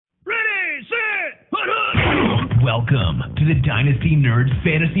Welcome to the Dynasty Nerds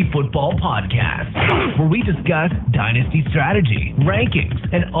Fantasy Football Podcast, where we discuss Dynasty strategy, rankings,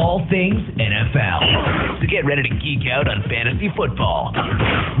 and all things NFL. So get ready to geek out on fantasy football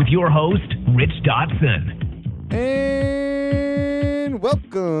with your host, Rich Dotson. And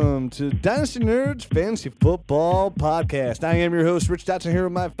welcome to Dynasty Nerds Fantasy Football Podcast. I am your host, Rich Dotson, here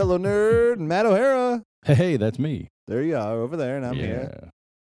with my fellow nerd, Matt O'Hara. Hey, that's me. There you are, over there, and I'm here.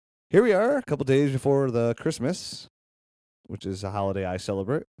 Here we are, a couple days before the Christmas, which is a holiday I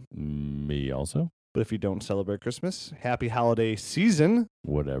celebrate. Me also. But if you don't celebrate Christmas, happy holiday season.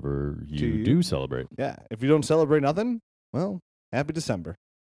 Whatever you do celebrate. Yeah. If you don't celebrate nothing, well, happy December.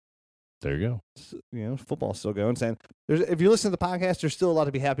 There you go. You know, football's still going. Saying if you listen to the podcast, there's still a lot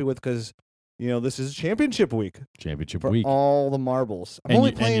to be happy with because, you know, this is championship week. Championship for week. All the marbles. I'm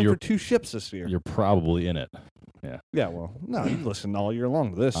only playing for 2 ships this year. You're probably in it. Yeah. Yeah, well, no, you listen all year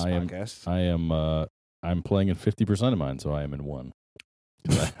long to this podcast. I'm playing in 50% of mine, so I am in 1.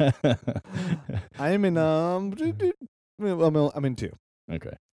 I am in I'm in 2.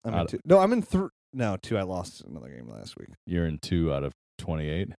 Okay. I'm in 2. No, I'm in 3. No, 2. I lost another game last week. You're in 2 out of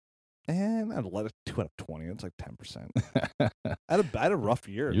 28. And I'd let it 2 out of 20. It's like 10%. I had a rough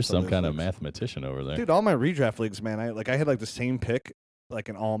year. You're some kind of mathematician over there. Dude, all my redraft leagues, man, I had like the same pick like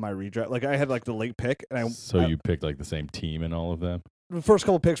in all my redraft. Like I had like the late pick and you picked like the same team in all of them? The first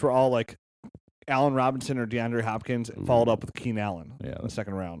couple picks were all like Allen Robinson or DeAndre Hopkins, followed up with Keenan Allen in the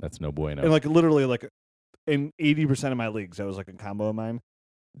second round. That's no bueno. And like literally like in 80% of my leagues, that was like a combo of mine.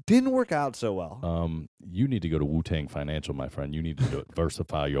 Didn't work out so well. You need to go to Wu-Tang Financial, my friend. You need to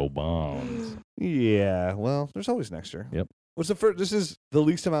diversify your bonds. Yeah, well, there's always next year. Yep. This is the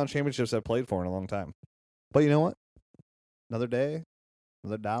least amount of championships I've played for in a long time. But you know what? Another day,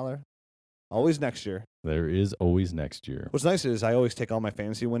 another dollar. Always next year. There is always next year. What's nice is I always take all my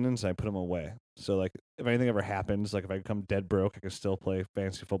fantasy winnings and I put them away. So, like, if anything ever happens, like if I become dead broke, I can still play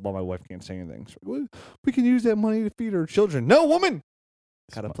fantasy football. My wife can't say anything. So, well, we can use that money to feed our children. No, woman!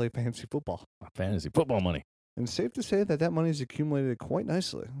 Gotta play fantasy football. Fantasy football money. And it's safe to say that money's accumulated quite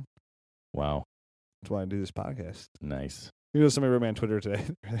nicely. Wow. That's why I do this podcast. Nice. You know, somebody wrote me on Twitter today.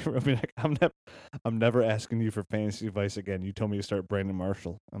 They wrote me like, I'm never asking you for fantasy advice again. You told me to start Brandon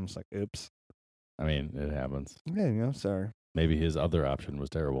Marshall. I'm just like, oops. I mean, it happens. Yeah, you know, sorry. Maybe his other option was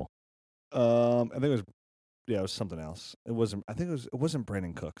terrible. I think it was something else. It wasn't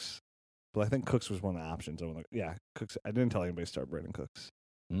Brandon Cooks. But I think Cooks was one of the options. Cooks. I didn't tell anybody to start Brandon Cooks.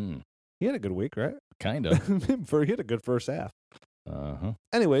 He had a good week, right? Kind of. He had a good first half. Uh-huh.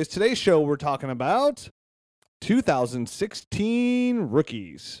 Anyways, today's show we're talking about 2016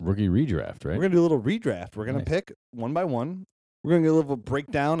 rookies. Rookie redraft, right? We're going to do a little redraft. We're going to pick one by one. We're going to get a little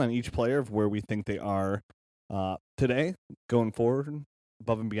breakdown on each player of where we think they are today, going forward,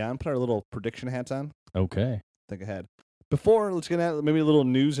 above and beyond. Put our little prediction hats on. Okay. Think ahead. Before, let's get at maybe a little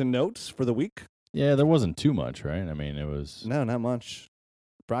news and notes for the week. Yeah, there wasn't too much, right? I mean, it was... No, not much.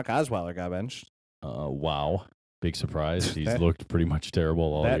 Brock Osweiler got benched. Wow. Big surprise. He's looked pretty much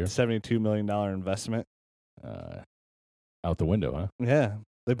terrible all year. That $72 million investment. Out the window, huh? Yeah.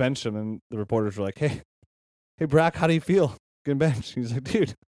 They benched him, and the reporters were like, hey, Brock, how do you feel getting benched? He's like,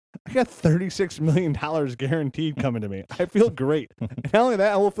 dude, I got $36 million guaranteed coming to me. I feel great. And not only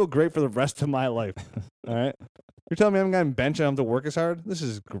that, I will feel great for the rest of my life. All right? You're telling me I'm going to bench and I don't have to work as hard? This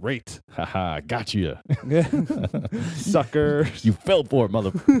is great. Haha, got you. Yeah. Sucker. You fell for it,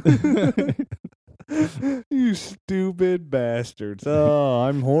 mother. You stupid bastards. Oh,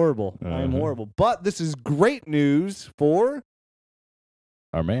 I'm horrible. I'm horrible. But this is great news for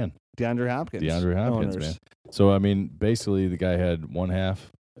our man. DeAndre Hopkins, man. So, I mean, basically the guy had one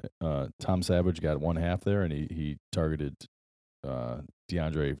half. Tom Savage got one half there, and he targeted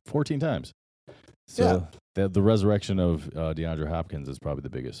DeAndre 14 times. So the resurrection of DeAndre Hopkins is probably the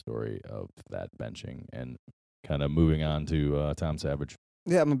biggest story of that benching and kind of moving on to Tom Savage.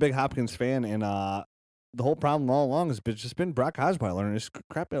 Yeah, I'm a big Hopkins fan, and the whole problem all along has just been Brock Osweiler and his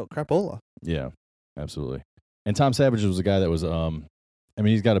crapola. Yeah, absolutely. And Tom Savage was a guy that was,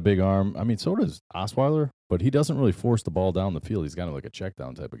 he's got a big arm. I mean, so does Osweiler, but he doesn't really force the ball down the field. He's kind of like a check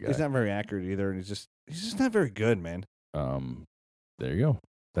down type of guy. He's not very accurate either, and he's just not very good, man. There you go.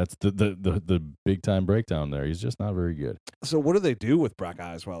 That's the big time breakdown there. He's just not very good. So what do they do with Brock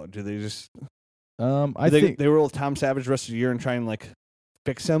Osweiler? Do they just I think they roll Tom Savage the rest of the year and try and like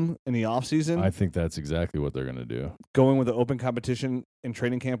fix him in the offseason? I think that's exactly what they're going to do. Going with the open competition in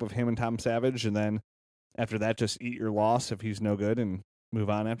training camp with him and Tom Savage, and then after that, just eat your loss if he's no good and move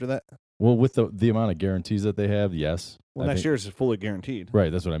on after that? Well, with the amount of guarantees that they have, yes. Well, next year is fully guaranteed.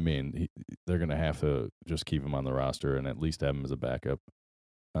 Right, that's what I mean. They're going to have to just keep him on the roster and at least have him as a backup.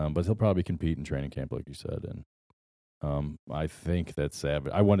 But he'll probably compete in training camp, like you said. And I think that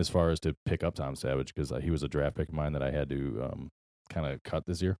Savage. I went as far as to pick up Tom Savage because he was a draft pick of mine that I had to kind of cut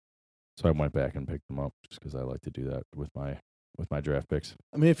this year. So I went back and picked them up just because I like to do that with my draft picks.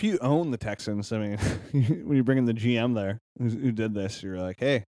 I mean, if you own the Texans, I mean, when you bring in the GM there who did this, you're like,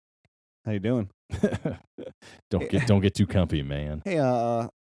 hey, how you doing? Don't get too comfy, man. Hey, I'm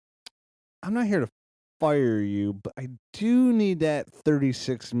not here to fire you, but I do need that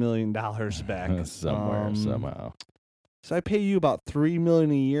 $36 million back Somewhere, somehow. So I pay you about $3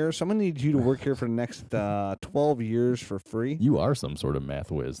 million a year. So I'm gonna need you to work here for the next 12 years for free. You are some sort of math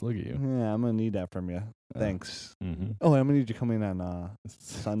whiz. Look at you. Yeah, I'm gonna need that from you. Thanks. Mm-hmm. Oh, I'm gonna need you to come in on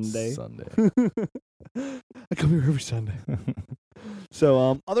Sunday. Sunday. I come here every Sunday.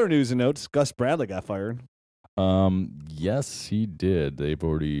 So, other news and notes: Gus Bradley got fired. Yes, he did. They've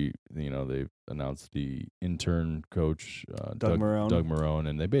already, they've announced the intern coach, Doug Marrone. Doug Marrone,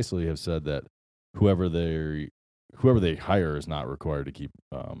 and they basically have said that whoever they hire is not required to keep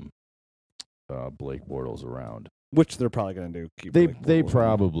Blake Bortles around. Which they're probably going to do. They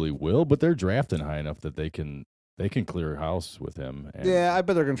probably will, but they're drafting high enough that they can clear house with him. Yeah, I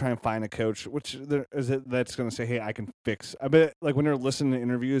bet they're going to try and find a coach, that's going to say, hey, I can fix. I bet like when they're listening to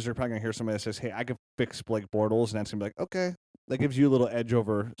interviews, they're probably going to hear somebody that says, hey, I can fix Blake Bortles, and that's going to be like, okay, that gives you a little edge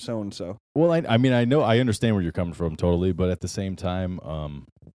over so and so. Well, I mean, I understand where you're coming from totally, but at the same time,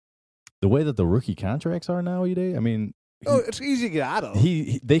 the way that the rookie contracts are nowadays, I mean, it's easy to get out of.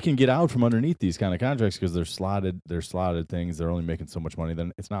 They can get out from underneath these kind of contracts because they're slotted things. They're only making so much money.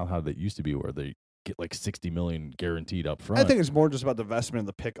 Then it's not how they used to be, where they get like $60 million guaranteed up front. I think it's more just about the investment of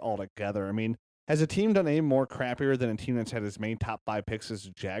the pick altogether. I mean, has a team done any more crappier than a team that's had its main top 5 picks as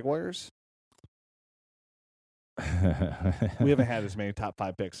Jaguars? We haven't had as many top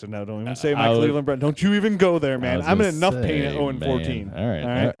 5 picks, so no, don't even say my Cleveland Browns. Don't you even go there, man. I'm in enough pain at 0-14.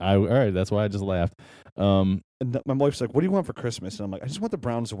 All right. That's why I just laughed. And my wife's like, "What do you want for Christmas?" And I'm like, "I just want the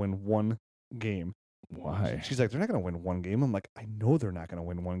Browns to win one game." Why? She's like, "They're not going to win one game." I'm like, "I know they're not going to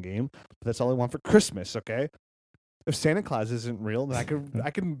win one game, but that's all I want for Christmas." Okay. If Santa Claus isn't real, then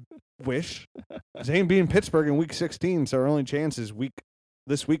I can wish. They ain't be in Pittsburgh in Week 16, so our only chance is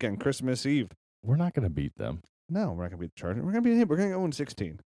this weekend, Christmas Eve. We're not going to beat them. No, we're not going to beat the Chargers. We're going to beat him. We're going to go in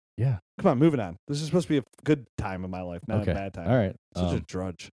 16. Yeah. Come on, moving on. This is supposed to be a good time in my life, not a bad time. All right. Such a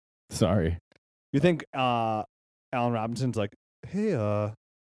drudge. Sorry. You think Allen Robinson's like, hey,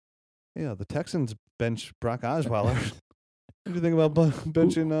 the Texans bench Brock Osweiler. What do you think about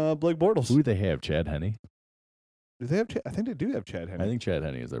benching Blake Bortles? Who do they have? Chad Henne? Do they have? I think they do have Chad Henne. I think Chad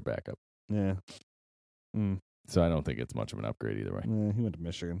Henne is their backup. Yeah. Mm. So I don't think it's much of an upgrade either way. Yeah, he went to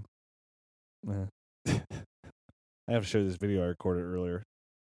Michigan. Yeah. I have to show you this video I recorded earlier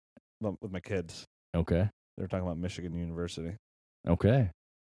with my kids. Okay. They were talking about Michigan University. Okay.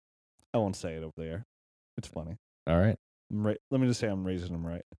 I won't say it over there. It's funny. All right. Let me just say I'm raising them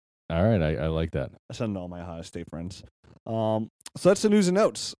right. All right. I like that. I send it to all my Ohio State friends. So that's the news and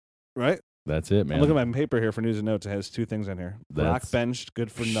notes, right? That's it, man. I'm looking at my paper here for news and notes. It has 2 things on here. Brock benched,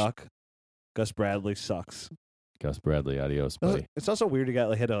 good for Nuck. Gus Bradley sucks. Gus Bradley, adios, buddy. It's also weird he had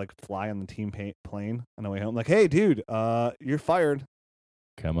to fly on the team plane on the way home. Like, hey, dude, you're fired.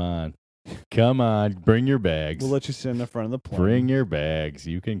 Come on. Bring your bags. We'll let you sit in the front of the plane. Bring your bags.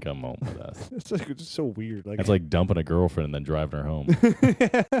 You can come home with us. It's so weird. That's like dumping a girlfriend and then driving her home.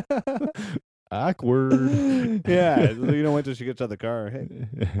 Awkward. Yeah. You don't wait till she gets out of the car. Hey,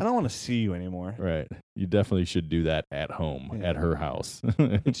 I don't want to see you anymore. Right. You definitely should do that at home, at her house.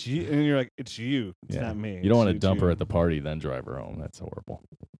 It's you, and you're like, it's you. It's not me. You don't want to dump her at the party, then drive her home. That's horrible.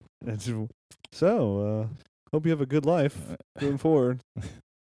 So, hope you have a good life going forward.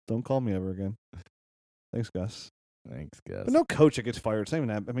 Don't call me ever again. Thanks, Gus. But no coach that gets fired. It's not even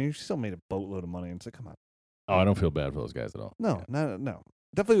that. I mean, you still made a boatload of money. And it's like, come on. Oh, I don't feel bad for those guys at all. No, no.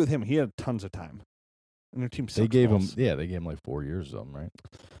 Definitely with him. He had tons of time. And their team sucks. They gave him like 4 years or something, right?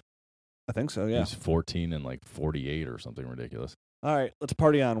 I think so, yeah. He's 14 and like 48 or something ridiculous. All right, let's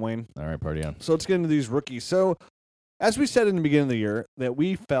party on, Wayne. All right, party on. So let's get into these rookies. So, as we said in the beginning of the year, that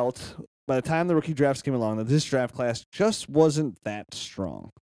we felt by the time the rookie drafts came along that this draft class just wasn't that strong.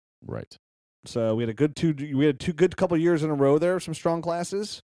 Right. So we had two good couple years in a row there, some strong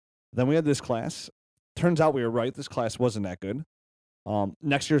classes. Then we had this class. Turns out we were right. This class wasn't that good.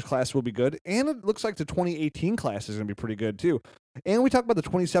 Next year's class will be good. And it looks like the 2018 class is going to be pretty good, too. And we talked about the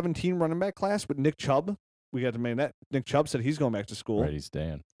 2017 running back class with Nick Chubb. We got to make that. Nick Chubb said he's going back to school. Right, he's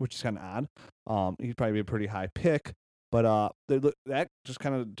staying. Which is kind of odd. He'd probably be a pretty high pick. But that just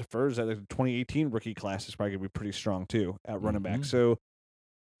kind of defers that the 2018 rookie class is probably going to be pretty strong, too, at running back. So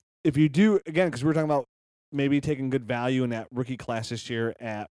if you do, again, because we were talking about maybe taking good value in that rookie class this year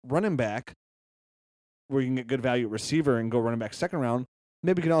at running back, where you can get good value at receiver and go running back second round,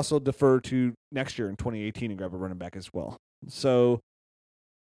 maybe you can also defer to next year in 2018 and grab a running back as well. So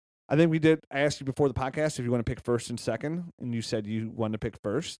I think I asked you before the podcast if you want to pick first and second, and you said you wanted to pick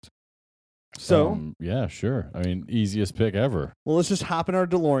first. So yeah, sure. I mean, easiest pick ever. Well, let's just hop in our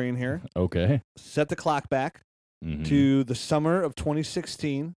DeLorean here. Okay. Set the clock back to the summer of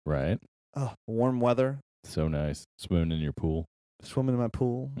 2016. Right. Oh, warm weather. So nice. Swimming in your pool. Swimming in my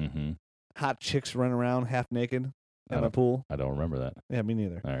pool. Mm-hmm. Hot chicks running around half naked at my pool. I don't remember that. Yeah, me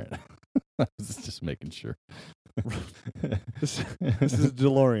neither. All right. I was just making sure. This is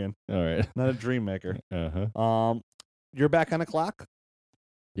DeLorean. All right. Not a dream maker. Uh-huh. You're back on the clock.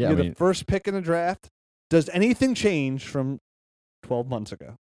 Yeah, You're the first pick in the draft. Does anything change from 12 months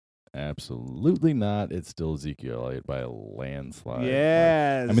ago? Absolutely not. It's still Ezekiel Elliott by a landslide.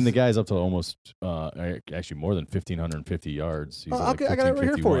 Yes. I mean, the guy's up to almost, actually more than 1,550 yards. He's I got it right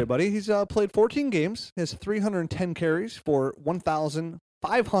here for you, buddy. He's played 14 games. He has 310 carries for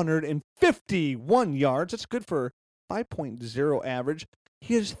 1,551 yards. That's good for 5.0 average.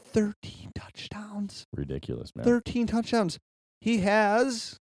 He has 13 touchdowns. Ridiculous, man. 13 touchdowns. He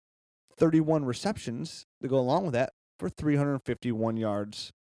has 31 receptions to go along with that for 351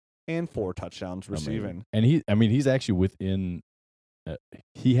 yards and 4 touchdowns receiving. And he's actually within.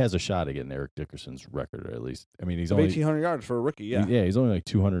 He has a shot at getting Eric Dickerson's record, or at least. I mean, he's only 1,800 yards for a rookie. Yeah, he's only like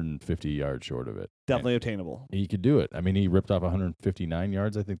 250 yards short of it. Definitely obtainable. He could do it. I mean, he ripped off 159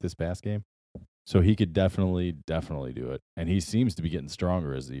 yards, I think, this past game. So he could definitely do it. And he seems to be getting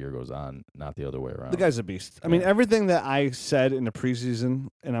stronger as the year goes on, not the other way around. The guy's a beast. I mean, everything that I said in the preseason,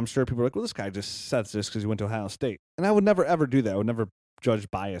 and I'm sure people are like, well, this guy just says this because he went to Ohio State. And I would never, ever do that. I would never judge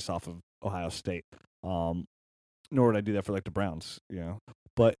bias off of Ohio State. Nor would I do that for, like, the Browns, you know.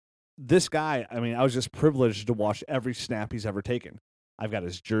 But this guy, I mean, I was just privileged to watch every snap he's ever taken. I've got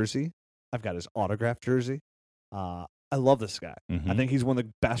his jersey. I've got his autographed jersey. I love this guy. Mm-hmm. I think he's one of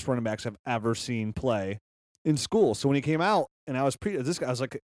the best running backs I've ever seen play in school. So when he came out and I was this guy, I was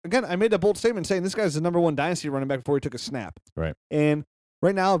like, again, I made a bold statement saying this guy's the number 1 dynasty running back before he took a snap. Right. And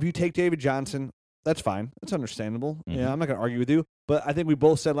right now, if you take David Johnson, that's fine. That's understandable. Mm-hmm. Yeah, I'm not going to argue with you. But I think we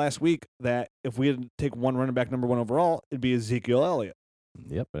both said last week that if we had to take one running back number 1 overall, it'd be Ezekiel Elliott.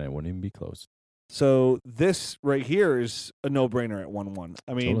 Yep, and it wouldn't even be close. So this right here is a no-brainer at 1-1.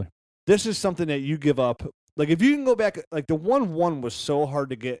 I mean, totally. This is something that you give up. Like, if you can go back, like, the 1-1 was so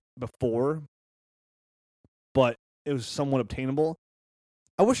hard to get before, but it was somewhat obtainable.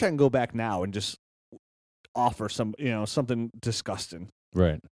 I wish I can go back now and just offer something disgusting.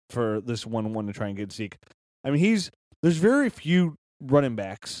 Right. For this 1-1 to try and get Zeke. I mean, there's very few running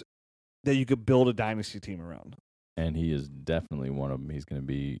backs that you could build a dynasty team around. And he is definitely one of them. He's going to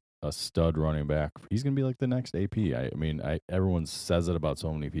be a stud running back. He's going to be like the next AP. I mean, everyone says it about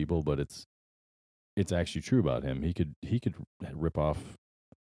so many people, but it's actually true about him. He could rip off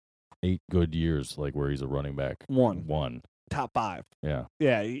 8 good years, like where he's a running back. One. Top 5. Yeah.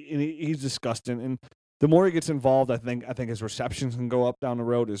 Yeah, he's disgusting. And the more he gets involved, I think his receptions can go up down the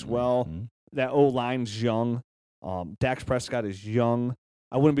road as well. Mm-hmm. That O-line's young. Dax Prescott is young.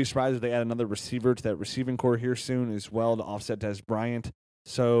 I wouldn't be surprised if they add another receiver to that receiving core here soon as well to offset Des Bryant.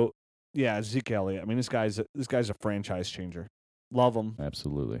 So, yeah, Zeke Elliott. I mean, this guy's a franchise changer. Love him.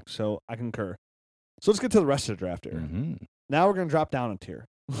 Absolutely. So I concur. So let's get to the rest of the draft here. Mm-hmm. Now we're going to drop down a tier.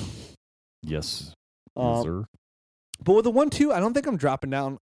 Yes. Yes, sir. But with the 1-2, I don't think I'm dropping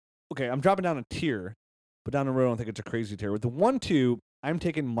down. Okay, I'm dropping down a tier, but down the road, I don't think it's a crazy tier. With the 1-2, I'm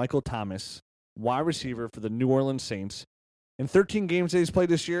taking Michael Thomas, wide receiver for the New Orleans Saints. In 13 games that he's played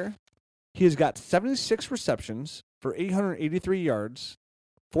this year, he has got 76 receptions for 883 yards,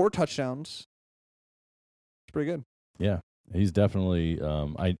 4 touchdowns. It's pretty good. Yeah. He's definitely.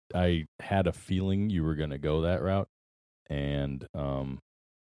 I had a feeling you were going to go that route, and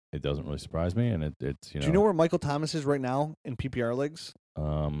it doesn't really surprise me. And it's Do you know where Michael Thomas is right now in PPR leagues?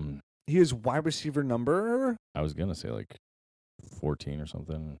 He is wide receiver number. I was gonna say like 14 or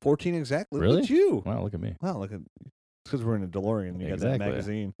something. 14 exactly. Really? Look at you. Wow, look at me. Wow, look at. Because we're in a DeLorean. You got that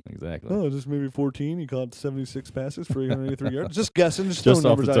magazine. Exactly. Oh, just maybe 14. He caught 76 passes for 883 yards. Just guessing. Just off throwing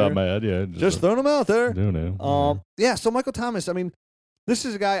numbers the out top here. of my head, yeah. Just throwing them out there. Don't know. Yeah, so Michael Thomas, I mean, this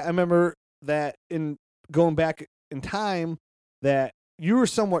is a guy I remember that in going back in time that you were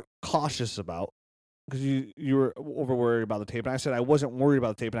somewhat cautious about because you were over worried about the tape. And I said I wasn't worried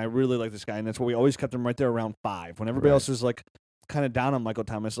about the tape, and I really like this guy, and that's why we always kept him right there around 5. When everybody else was like kind of down on Michael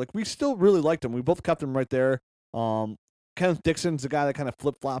Thomas, like we still really liked him. We both kept him right there. Kenneth Dixon's the guy that kind of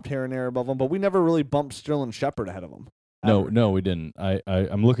flip-flopped here and there above him, but we never really bumped Sterling Shepard ahead of him. No, we didn't.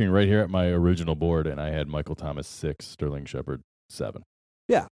 I'm looking right here at my original board, and I had Michael Thomas 6, Sterling Shepard 7.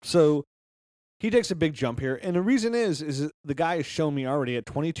 Yeah, so he takes a big jump here. And the reason is the guy has shown me already at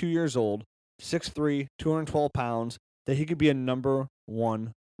 22 years old, 6'3", 212 pounds, that he could be a number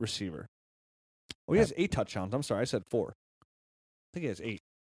 1 receiver. Oh, he has 8 touchdowns. I'm sorry, I said 4. I think he has 8.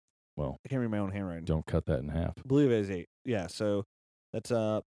 Well, I can't read my own handwriting. don't cut that in half. I believe it is 8. Yeah, so that's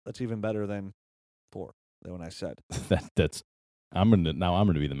even better than 4 than what I said. That's I'm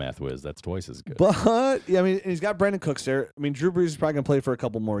gonna be the math whiz. That's twice as good. But yeah, I mean, he's got Brandon Cooks there. I mean, Drew Brees is probably gonna play for a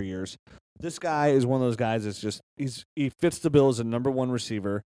couple more years. This guy is one of those guys that's just he fits the bill as a number 1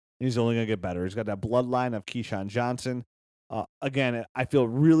 receiver, and he's only gonna get better. He's got that bloodline of Keyshawn Johnson. Again, I feel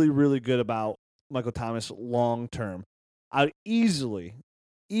really, really good about Michael Thomas long term. I'd easily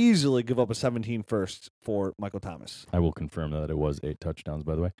give up a 17 first for Michael Thomas. I will confirm that it was 8 touchdowns,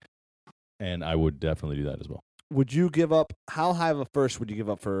 by the way, and I would definitely do that as well. Would you give up? How high of a first would you give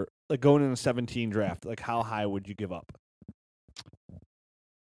up for like going in a 17 draft? Like how high would you give up?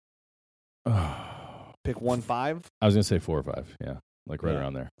 Pick 1-5. I was gonna say 4 or 5. Yeah, like right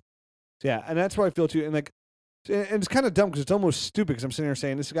around there. Yeah, and that's where I feel too. And like, and it's kind of dumb because it's almost stupid because I'm sitting here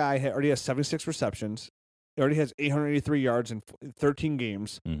saying this guy already has 76 receptions. He already has 883 yards in 13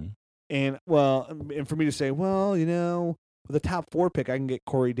 games. Mm-hmm. And for me to say, well, you know, with a top 4 pick, I can get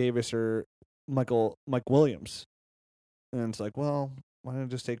Corey Davis or Mike Williams. And it's like, well, why don't I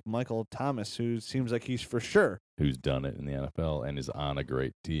just take Michael Thomas, who seems like he's for sure. Who's done it in the NFL and is on a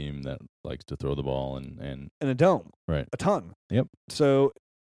great team that likes to throw the ball and in a dome. Right. A ton. Yep. So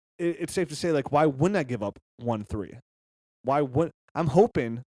it's safe to say, like, why wouldn't I give up 1-3? I'm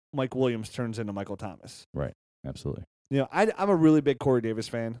hoping Mike Williams turns into Michael Thomas. Right. Absolutely. You know, I'm a really big Corey Davis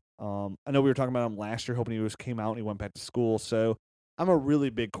fan. I know we were talking about him last year, hoping he came out and he went back to school. So I'm a really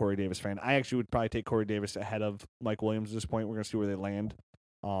big Corey Davis fan. I actually would probably take Corey Davis ahead of Mike Williams at this point. We're going to see where they land.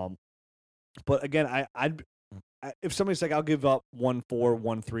 But again, I'd if somebody's like, I'll give up 1-4,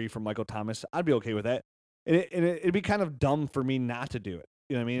 1-3 for Michael Thomas, I'd be okay with that. And it'd be kind of dumb for me not to do it.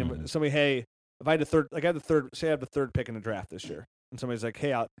 You know what I mean? Mm-hmm. Somebody, hey, if I had say I have the 3rd pick in the draft this year, and somebody's like,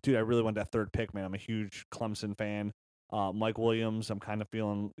 hey, dude, I really want that 3rd pick, man. I'm a huge Clemson fan. Mike Williams, I'm kind of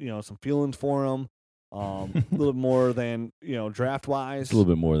feeling, some feelings for him. A little more than, draft wise. It's a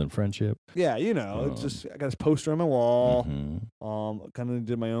little bit more than friendship. Yeah, it's just, I got his poster on my wall. Mm-hmm. Kind of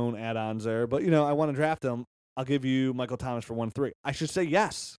did my own add-ons there. But, I want to draft him. I'll give you Michael Thomas for 1-3. I should say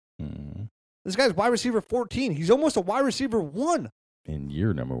yes. Mm-hmm. This guy's wide receiver 14. He's almost a wide receiver 1. In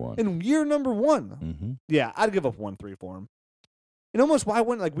year number 1. Mm-hmm. Yeah, I'd give up 1-3 for him. And almost why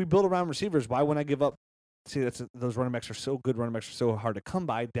wouldn't, we build around receivers, why wouldn't I give up? See, those running backs are so good. Running backs are so hard to come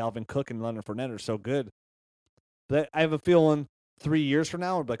by. Dalvin Cook and Leonard Fournette are so good. But I have a feeling 3 years from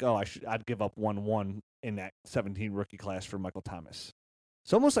now, I'd be like, I'd give up 1-1 in that 17 rookie class for Michael Thomas.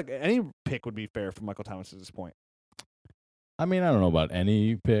 It's almost like any pick would be fair for Michael Thomas at this point. I mean, I don't know about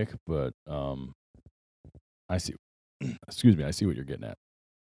any pick, but I see. Excuse me, I see what you're getting at.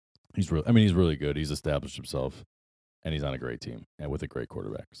 He's really good. He's established himself, and he's on a great team and with a great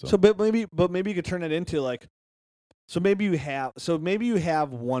quarterback. But maybe you could turn it into maybe you have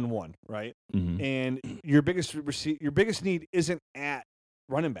 1-1, right? Mm-hmm. And your biggest need isn't at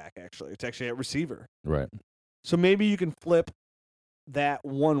running back. Actually, it's actually at receiver. Right. So maybe you can flip that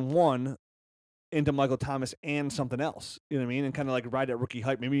 1-1 into Michael Thomas and something else. You know what I mean? And kind of ride that rookie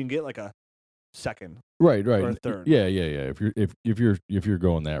hype. Maybe you can get a second. Right. Or a third. Yeah. If you're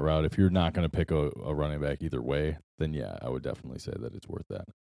going that route, if you're not going to pick a running back either way, then yeah, I would definitely say that it's worth that.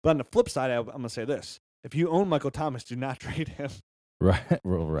 But on the flip side, I'm going to say this: if you own Michael Thomas, do not trade him. Right.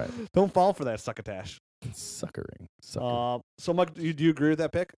 Well, right. Don't fall for that succotash. Suckering. So, Mike, do you agree with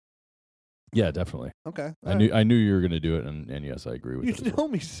that pick? Yeah, definitely. Okay. I knew you were going to do it, and yes, I agree with it. You know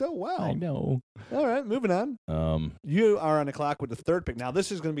me so well. I know. All right, moving on. You are on the clock with the 3rd pick. Now,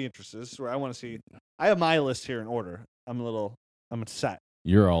 this is going to be interesting. This is where I want to see. I have my list here in order. I'm set.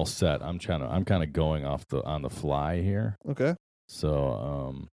 You're all set. I'm kind of going on the fly here. Okay.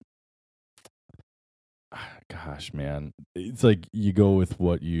 So, gosh, man, it's like you go with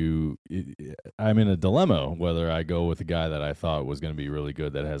I'm in a dilemma whether I go with a guy that I thought was going to be really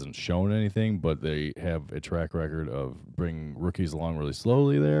good that hasn't shown anything, but they have a track record of bringing rookies along really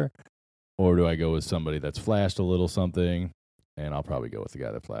slowly there, or do I go with somebody that's flashed a little something? And I'll probably go with the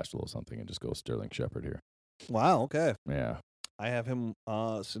guy that flashed a little something and just go Sterling Shepard here. Wow. Okay. Yeah. I have him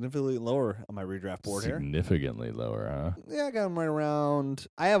significantly lower on my redraft board here. Significantly lower, huh? Yeah, I got him right around.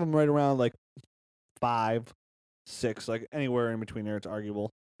 I have him right around 5, 6, anywhere in between there. It's arguable.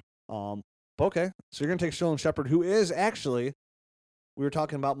 Okay, so you're gonna take Sterling Shepard, who is actually, we were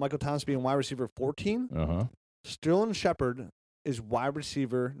talking about Michael Thomas being wide receiver 14. Sterling Shepard is wide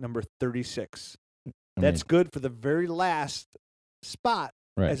receiver number 36. That's good for the very last spot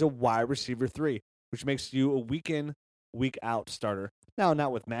as a wide receiver 3, which makes you a week in, week out starter. Now,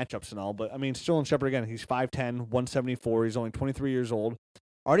 not with matchups and all, but I mean, Sterling Shepard, again, he's 5'10", 174. He's only 23 years old.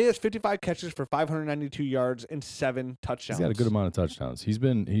 Already has 55 catches for 592 yards and 7 touchdowns. He's got a good amount of touchdowns. He's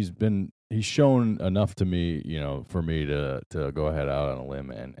shown enough to me, for me to go ahead out on a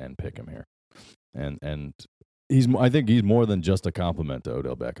limb and pick him here. And I think he's more than just a compliment to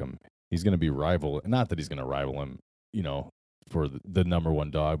Odell Beckham. He's going to be not that he's going to rival him, for the number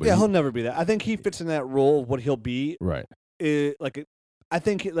one dog. But he'll never be that. I think he fits in that role of what he'll be. Right. I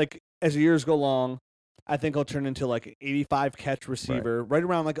think as the years go along, I think he'll turn into like an 85 catch receiver, right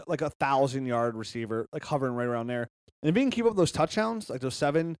around like a 1,000-yard receiver, like hovering right around there. And if he can keep up those touchdowns, like those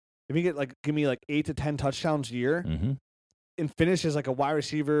 7, if he give me 8 to 10 touchdowns a year, and finish as like a wide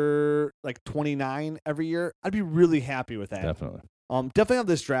receiver 29 every year, I'd be really happy with that. Definitely. Definitely have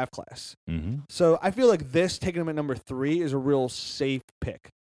this draft class. So I feel like taking him at number 3 is a real safe pick.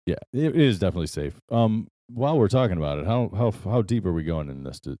 Yeah, it is definitely safe. While we're talking about it, how deep are we going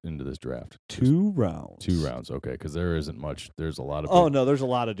into this draft? 2 rounds. 2 rounds, okay, because there isn't much. There's a lot of. Oh no, there's a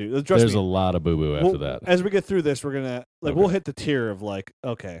lot of dude. There's a lot of boo boo after that. As we get through this, we're gonna we'll hit the tier of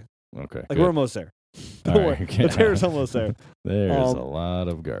Okay. We're almost there. The tier's almost there. There's a lot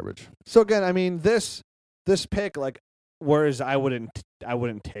of garbage. So again, I mean this pick, whereas I wouldn't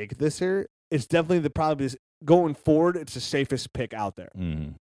take this here. It's definitely probably going forward. It's the safest pick out there.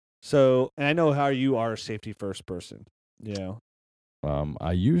 So, and I know how you are a safety first person.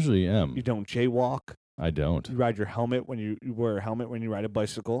 I usually am. You don't jaywalk. I don't. You ride your helmet when you wear a helmet when you ride a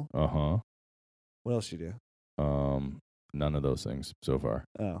bicycle. What else you do? None of those things so far.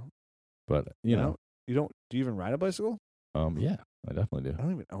 Oh, but you know, you don't. Do you even ride a bicycle? Yeah, I definitely do. I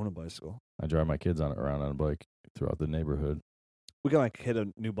don't even own a bicycle. I drive my kids around on a bike throughout the neighborhood. We got my kid a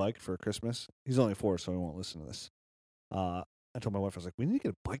new bike for Christmas. He's only 4, so he won't listen to this. I told my wife, I was like, we need to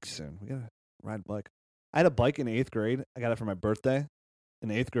get a bike soon. We got to ride a bike. I had a bike in 8th grade. I got it for my birthday in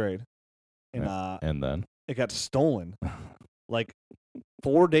 8th grade. And then? It got stolen.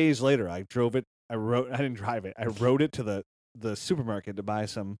 4 days later, I drove it. I didn't drive it. I rode it to the supermarket to buy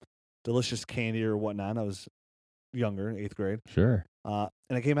some delicious candy or whatnot. I was younger, 8th grade. Sure. And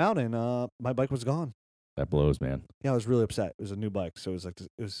I came out, and my bike was gone. That blows, man. Yeah, I was really upset. It was a new bike, so it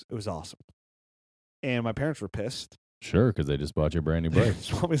was awesome. And my parents were pissed. Sure, because they just bought you a brand new bike.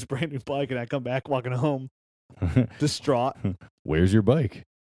 Just bought me this brand new bike, and I come back walking home, distraught. Where's your bike?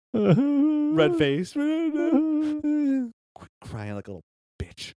 Red face. Crying like a little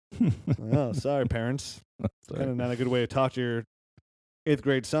bitch. Oh, sorry, parents. Kind of not a good way to talk to your 8th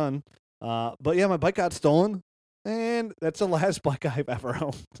grade son. But yeah, my bike got stolen, and that's the last bike I've ever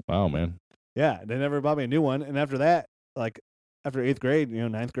owned. Wow, man. Yeah, they never bought me a new one, and after that, after 8th grade,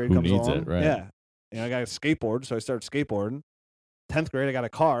 9th grade comes along. Who needs it, right? Yeah. I got a skateboard, so I started skateboarding. 10th grade, I got a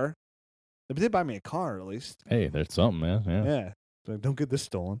car. They did buy me a car, at least. Hey, that's something, man. Yeah. So don't get this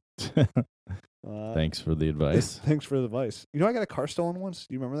stolen. Thanks for the advice. Thanks for the advice. I got a car stolen once.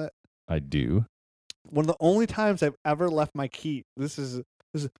 Do you remember that? I do. One of the only times I've ever left my key.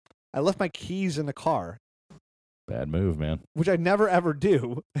 I left my keys in the car. Bad move, man. Which I never ever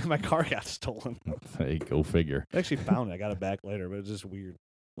do, and my car got stolen. Hey, go figure. I actually found it. I got it back later, but it's just weird.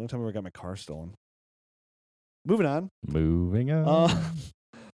 The only time I ever got my car stolen. Moving on.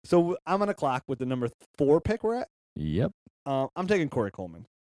 So I'm on a clock with the number 4 pick we're at. Yep. I'm taking Corey Coleman.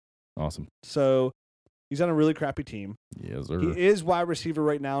 Awesome. So he's on a really crappy team. Yes, sir. He is wide receiver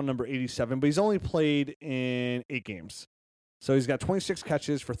right now, number 87, but he's only played in 8 games. So he's got 26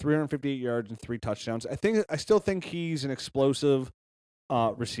 catches for 358 yards and 3 touchdowns. I still think he's an explosive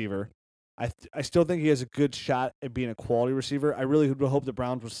receiver. I still think he has a good shot at being a quality receiver. I really would hope the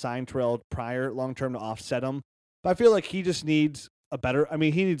Browns would sign Terrell Pryor long-term to offset him. But I feel like he just needs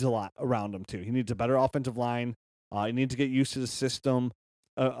he needs a lot around him, too. He needs a better offensive line. He needs to get used to the system.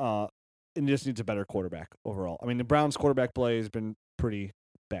 And he just needs a better quarterback overall. I mean, the Browns' quarterback play has been pretty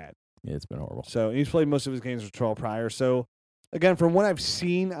bad. Yeah, it's been horrible. So he's played most of his games with Terrell Pryor. So, again, from what I've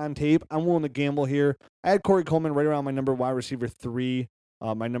seen on tape, I'm willing to gamble here. I had Corey Coleman right around my number wide receiver 3.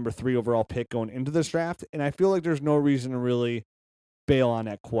 My number 3 overall pick going into this draft, and I feel like there's no reason to really bail on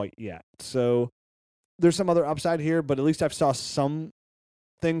that quite yet. So there's some other upside here, but at least I've saw some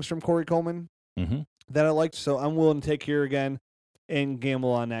things from Corey Coleman that I liked, so I'm willing to take here again and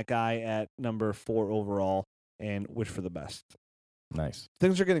gamble on that guy at number 4 overall and wish for the best. Nice.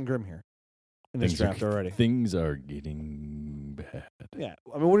 Things are getting grim here in this draft already. Things are getting bad. Yeah,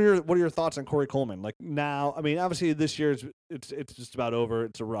 I mean, what are your thoughts on Corey Coleman? Like now, I mean, obviously this year it's just about over.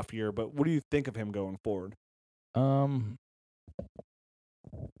 It's a rough year, but what do you think of him going forward?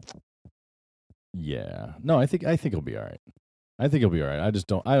 Yeah, no, I think he'll be all right. I think he'll be all right.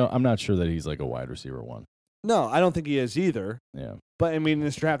 I'm not sure that he's like a wide receiver one. No, I don't think he is either. Yeah. But I mean, in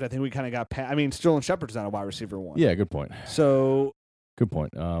this draft, I think we kind of got I mean, Sterling Shepard's not a wide receiver one. Yeah, good point. So good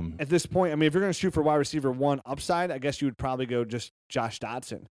point. At this point, I mean, if you're going to shoot for wide receiver one upside, I guess you would probably go just Josh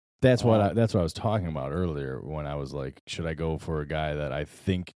Dotson. That's what I was talking about earlier when I was like, should I go for a guy that I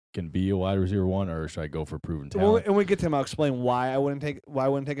think can be a wide receiver one, or should I go for proven talent? Well, and we get to him, I'll explain why I wouldn't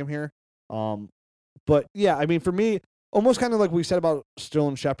take him here. But yeah, I mean, for me, almost kind of like we said about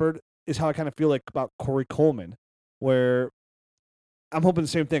Sterling Shepard is how I kind of feel like about Corey Coleman, where I'm hoping the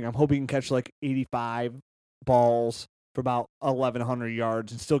same thing. I'm hoping he can catch like 85 balls for about 1,100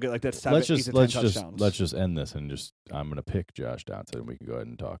 yards and still get like that 7, 8 to 10 touchdowns. Let's just end this and I'm going to pick Josh Dotson and we can go ahead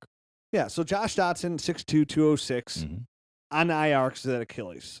and talk. Yeah, so Josh Dotson, 6'2", 206, on the IR because of that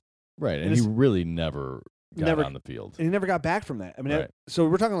Achilles. Right, and he really never got on the field. And he never got back from that. I mean, so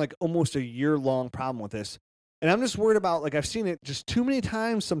we're talking like almost a year-long problem with this. And I'm just worried about, like, I've seen it just too many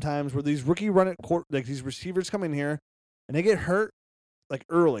times sometimes where these rookie like these receivers come in here and they get hurt like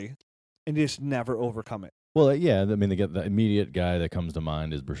early and they just never overcome it. Well, yeah, I mean, they get the immediate guy that comes to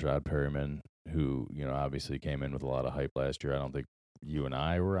mind is Brashad Perryman, who, obviously came in with a lot of hype last year. I don't think you and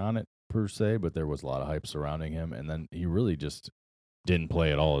I were on it per se, but there was a lot of hype surrounding him. And then he really just didn't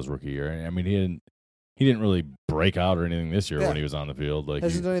play at all his rookie year. I mean, he didn't really break out or anything this year when he was on the field. Like,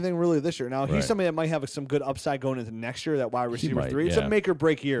 hasn't done anything really this year. Now, he's somebody that might have some good upside going into next year, that wide receiver 3. It's a make or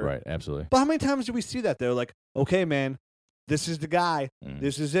break year. Right, absolutely. But how many times do we see that, though? Like, okay, man, this is the guy.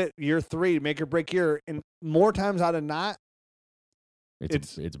 This is it. Year 3, make or break year. And more times out of not,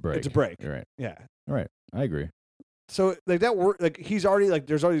 it's a break. It's a break. You're right. Yeah. All right. I agree. So, like, that work, like, he's already, like,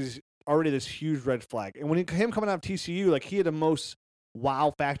 there's already this huge red flag. And when him coming out of TCU, like, he had the most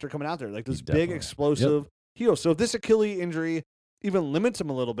wow factor coming out there. Like, this big, explosive heel. So, if this Achilles injury even limits him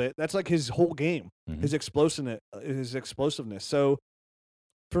a little bit, that's like his whole game, his explosiveness. So,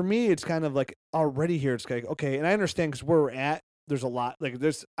 for me, it's kind of like already here, it's like, okay, and I understand because where we're at, there's a lot, like,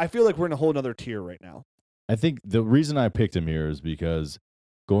 I feel like we're in a whole other tier right now. I think the reason I picked him here is because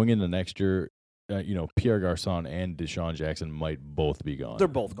going into next year, Pierre Garçon and Deshaun Jackson might both be gone. They're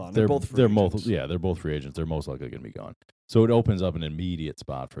both gone. They're both free agents. They're both free agents. They're most likely going to be gone. So it opens up an immediate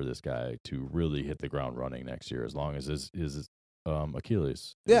spot for this guy to really hit the ground running next year, as long as his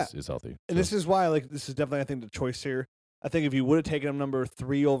Achilles is healthy. And this is why, like, this is definitely, I think, the choice here. I think if you would have taken him number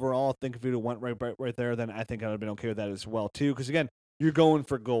 3 overall, I think if you would have went right there, then I think I would have been okay with that as well, too. Because, again, you're going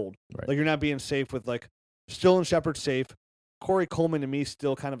for gold. Right. Like, you're not being safe with, like, Sterling Shepard safe. Corey Coleman, to me,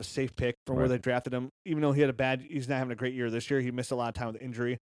 still kind of a safe pick from where they drafted him. Even though he's not having a great year this year. He missed a lot of time with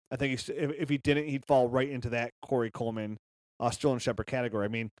injury. I think if he didn't, he'd fall right into that Corey Coleman, Sterling Shepard category. I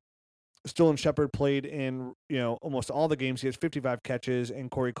mean, Sterling Shepard played in, almost all the games. He has 55 catches, and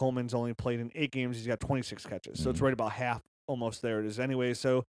Corey Coleman's only played in 8 games. He's got 26 catches. So it's right about half, almost there it is anyway.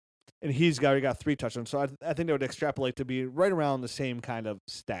 So, and he's already got 3 touchdowns. So I think they would extrapolate to be right around the same kind of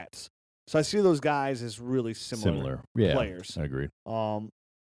stats. So I see those guys as really similar players. I agree.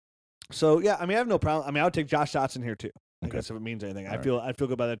 So yeah, I mean, I have no problem. I mean, I would take Josh Dotson here too. I guess if it means anything, I feel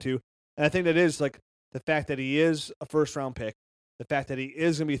good about that too. And I think that is like the fact that he is a first-round pick, the fact that he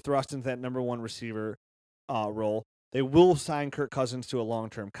is going to be thrust into that number 1 receiver role. They will sign Kirk Cousins to a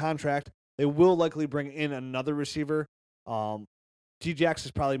long-term contract. They will likely bring in another receiver. T-Jax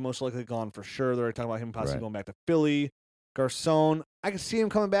is probably most likely gone for sure. They're talking about him possibly going back to Philly. Garçon, I can see him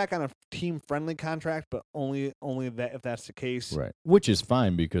coming back on a team-friendly contract, but only that if that's the case. Right. Which is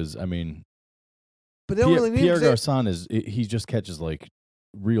fine because, I mean, but they don't really need Pierre Garçon he just catches like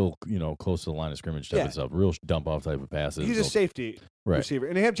real, close to the line of scrimmage type of stuff, real dump-off type of passes. He's a safety receiver.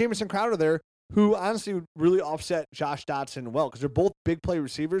 And they have Jamison Crowder there, who honestly would really offset Josh Dotson well because they're both big play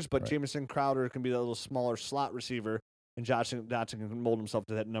receivers, but Jamison Crowder can be that little smaller slot receiver, and Josh Dotson can mold himself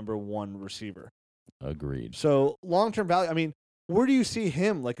to that number 1 receiver. Agreed. So long-term value, I mean, where do you see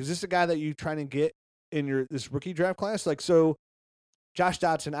him? Like, is this a guy that you trying to get in this rookie draft class? Like, so Josh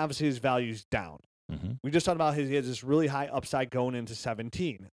Dotson, obviously his value's down. We just talked about he has this really high upside going into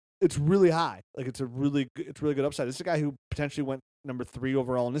 17. It's really high. Like, it's really good upside. This is a guy who potentially went number 3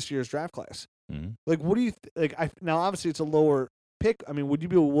 overall in this year's draft class. Like, what do you now obviously it's a lower pick. I mean, would you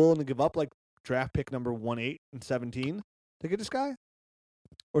be willing to give up like draft pick number 1, 8, and 17 to get this guy?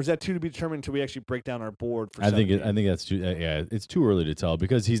 Or is that to be determined until we actually break down our board for 17? I think that's too it's too early to tell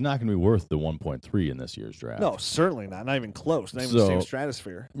because he's not going to be worth the 1.3 in this year's draft. No, certainly not. Not even close. Not even the same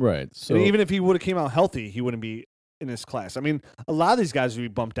stratosphere. Right. So and even if he would have came out healthy, he wouldn't be in this class. I mean, a lot of these guys would be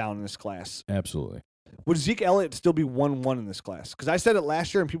bumped down in this class. Absolutely. Would Zeke Elliott still be 1-1 in this class? Because I said it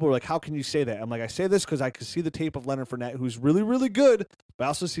last year, and people were like, how can you say that? I'm like, I say this because I could see the tape of Leonard Fournette, who's really, really good, but I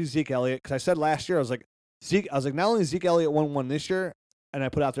also see Zeke Elliott. Because I said last year, I was like, Zeke. I was like, not only is Zeke Elliott 1-1 this year, and I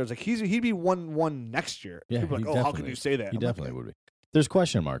put out there, I was like, he'd be 1-1 next year. Yeah, People are like, how can you say that? He definitely would be. There's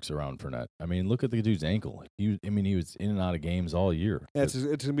question marks around Fournette. I mean, look at the dude's ankle. He was in and out of games all year. Yeah, it's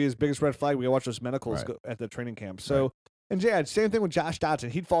going to be his biggest red flag. We got to watch those medicals at the training camp. So, and yeah, same thing with Josh Dotson.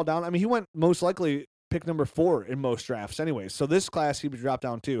 He'd fall down. I mean, he went most likely pick number 4 in most drafts anyway. So this class, he would drop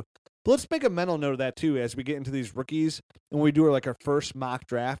down too. But let's make a mental note of that too as we get into these rookies and we do our first mock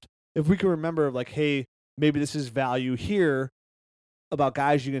draft. If we can remember, like, hey, maybe this is value here about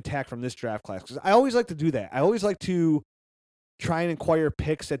guys you can attack from this draft class. Because I always like to do that. I always like to try and acquire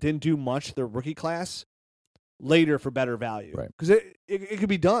picks that didn't do much their rookie class later for better value. Right. Because it could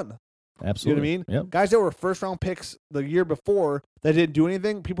be done. Absolutely. You know what I mean? Yep. Guys that were first-round picks the year before that didn't do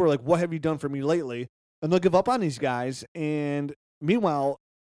anything, people are like, what have you done for me lately? And they'll give up on these guys. And meanwhile,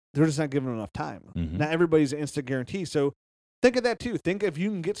 they're just not given enough time. Mm-hmm. Not everybody's an instant guarantee. So think of that too. Think if you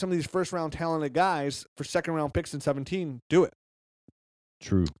can get some of these first-round talented guys for second-round picks in 17, do it.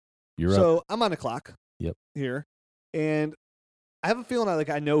 True. You're so up. I'm on the clock. Yep. Here. And I have a feeling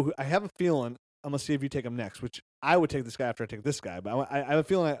I have a feeling I'm going to see if you take him next, which I would take this guy after I take this guy. But I have a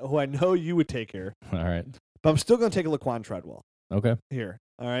feeling who I know you would take here. All right. But I'm still going to take a Laquan Treadwell. Okay. Here.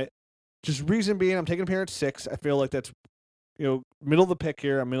 All right. Just reason being, I'm taking him here at 6. I feel like that's, middle of the pick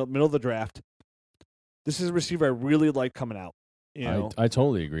here, middle of the draft. This is a receiver I really like coming out. I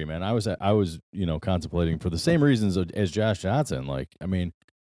totally agree, man. I was contemplating for the same reasons as Josh Johnson. Like, I mean,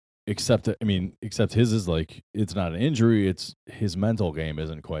 except his is like, it's not an injury. It's his mental game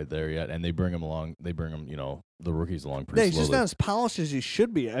isn't quite there yet. And they bring him along. They bring him, the rookies along pretty he's slowly. just not as polished as he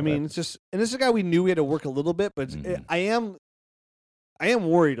should be. I mean, it's just, and this is a guy we knew we had to work a little bit, but I am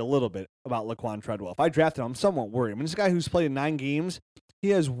worried a little bit about Laquan Treadwell. If I drafted him, I'm somewhat worried. I mean, this guy who's played in 9 games, he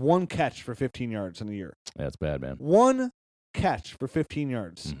has 1 catch for 15 yards in a year. That's bad, man. 1 catch for 15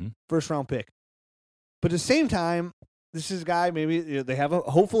 yards. Mm-hmm. First round pick. But at the same time, this is a guy, maybe they have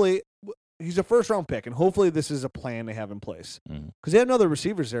hopefully he's a first round pick, and hopefully this is a plan they have in place. Because they have other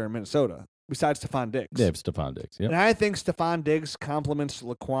receivers there in Minnesota besides Stephon Diggs. They have Stephon Diggs, yeah. And I think Stephon Diggs complements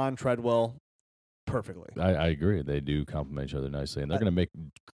Laquan Treadwell perfectly. I agree. They do complement each other nicely, and they're going to make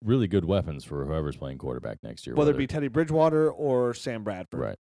really good weapons for whoever's playing quarterback next year. Whether it be Teddy Bridgewater or Sam Bradford.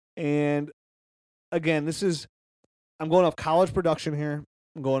 Right. And again, I'm going off college production here.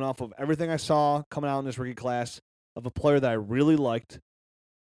 I'm going off of everything I saw coming out in this rookie class of a player that I really liked.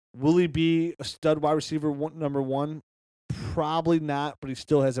 Will he be a stud wide receiver number 1? Probably not, but he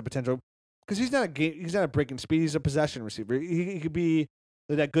still has a potential because he's not a breaking speed. He's a possession receiver. He could be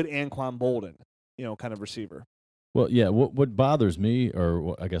that good Anquan Bolden, kind of receiver. Well, yeah. What bothers me,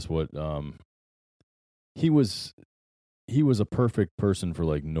 or I guess what he was a perfect person for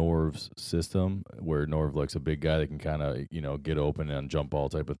like Norv's system, where Norv likes a big guy that can kind of get open and jump ball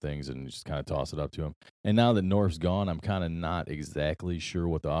type of things, and just kind of toss it up to him. And now that Norv's gone, I'm kind of not exactly sure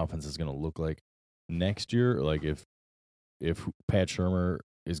what the offense is going to look like next year. Like if Pat Shurmur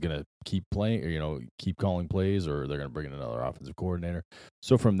is going to keep playing, or keep calling plays, or they're going to bring in another offensive coordinator.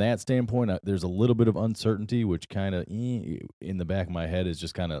 So from that standpoint, there's a little bit of uncertainty, which kind of in the back of my head is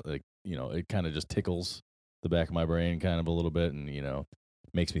just kind of like it kind of just tickles the back of my brain kind of a little bit, and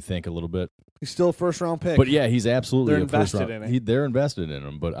makes me think a little bit. He's still a first round pick, but yeah, he's absolutely they're a first round. invested in it. They're invested in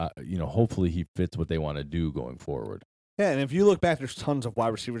him, but hopefully he fits what they want to do going forward. Yeah, and if you look back, there's tons of wide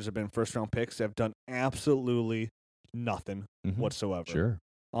receivers that have been first round picks that have done absolutely nothing whatsoever. Sure.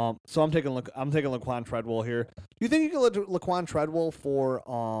 So I'm taking Laquan Treadwell here. Do you think you can let Laquan Treadwell for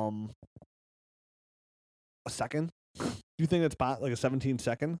a second? Do you think that's like a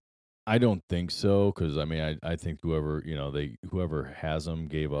 17-second? I don't think so, because I think whoever has him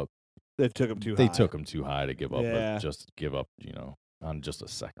gave up. They took him too high. They took him too high to give up. Yeah. Just give up, on just a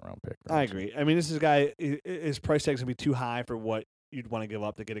second round pick. Right? I agree. I mean, this is a guy. His price tag's gonna be too high for what you'd want to give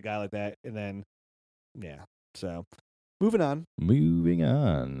up to get a guy like that, and then yeah. So moving on.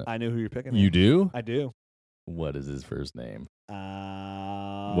 I know who you're picking. You do? I do. What is his first name?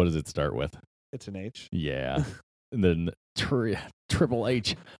 What does it start with? It's an H. Yeah. And then Triple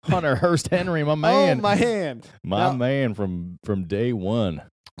H, Hunter Hearst Henry, my man. Oh, my hand. My man from day one.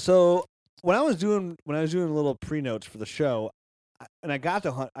 So when I was doing little pre-notes for the show, and I got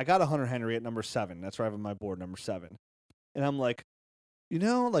a Hunter Henry at number 7. That's where I have on my board, number 7. And I'm like,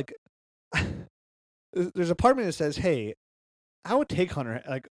 there's a part of me that says, hey, I would take Hunter.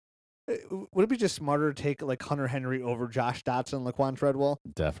 Like, would it be just smarter to take like Hunter Henry over Josh Dotson and Laquan Treadwell?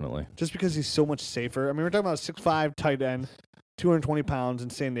 Definitely. Just because he's so much safer. I mean, we're talking about a 6'5" tight end, 220 pounds in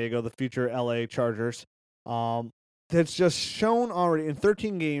San Diego, the future LA Chargers. that's just shown already in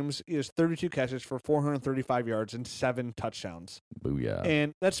 13 games. He has 32 catches for 435 yards and 7 touchdowns. Booyah.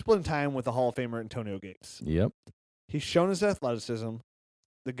 And that's splitting time with the Hall of Famer Antonio Gates. Yep. He's shown his athleticism.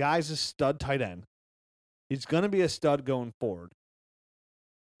 The guy's a stud tight end. He's going to be a stud going forward.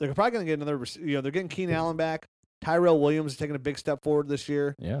 They're probably going to get another, they're getting Keenan Allen back. Tyrell Williams is taking a big step forward this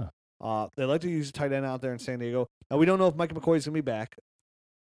year. Yeah. They like to use a tight end out there in San Diego. Now, we don't know if Mike McCoy's going to be back.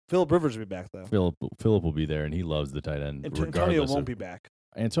 Phillip Rivers will be back, though. Phillip will be there, and he loves the tight end. Antonio won't be back.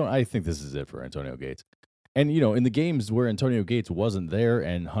 I think this is it for Antonio Gates. And, in the games where Antonio Gates wasn't there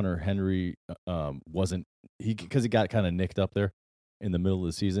and Hunter Henry wasn't, because he got kind of nicked up there in the middle of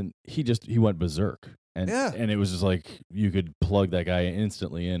the season, he went berserk. And it was just like you could plug that guy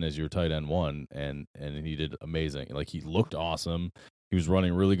instantly in as your tight end one, and he did amazing. Like, he looked awesome. He was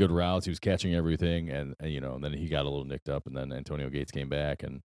running really good routes. He was catching everything, and then he got a little nicked up, and then Antonio Gates came back,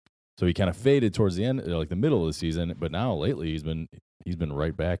 and so he kind of faded towards the end, like the middle of the season. But now lately he's been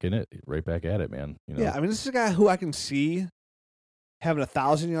right back in it, right back at it, man. Yeah, I mean, this is a guy who I can see having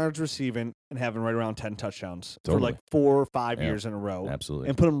 1,000 yards receiving and having right around 10 touchdowns for like 4 or 5 years in a row. Absolutely.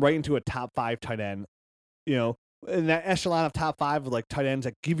 And put him right into a top 5 tight end, in that echelon of top 5 of like tight ends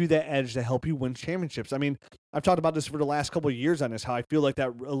that give you that edge to help you win championships. I mean, I've talked about this for the last couple of years on this, how I feel like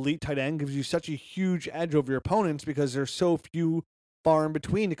that elite tight end gives you such a huge edge over your opponents because there's so few far in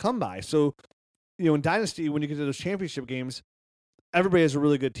between to come by. So, in Dynasty, when you get to those championship games, everybody has a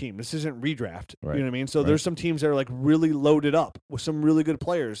really good team. This isn't redraft. Right. You know what I mean? So there's some teams that are like really loaded up with some really good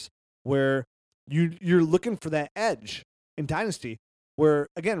players where you're looking for that edge in Dynasty. Where,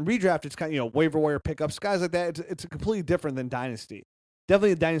 again, redraft, it's kind of, waiver wire pickups, guys like that. It's completely different than Dynasty.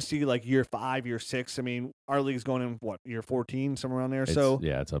 Definitely a Dynasty like year 5, year 6. I mean, our league's going in, year 14, somewhere around there.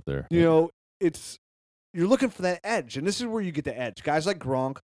 It's up there. You're looking for that edge, and this is where you get the edge. Guys like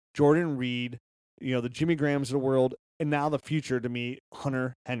Gronk, Jordan Reed, the Jimmy Grahams of the world, and now the future to me,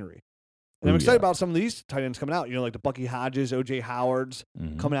 Hunter Henry. And I'm excited about some of these tight ends coming out. Like the Bucky Hodges, O.J. Howards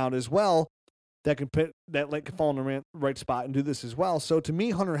coming out as well. That can fall in the right spot and do this as well. So to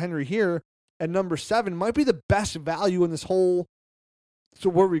me, Hunter Henry here at number 7 might be the best value in this whole. So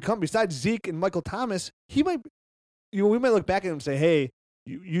where we come, besides Zeke and Michael Thomas, he might. We might look back at him and say, "Hey,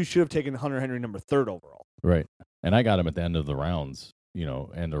 you should have taken Hunter Henry number 3rd overall." Right, and I got him at the end of the rounds.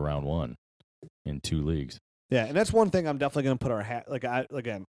 End of round 1 in 2 leagues. Yeah, and that's one thing I'm definitely going to put our hat. I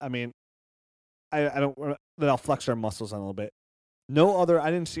don't. That I'll flex our muscles on a little bit.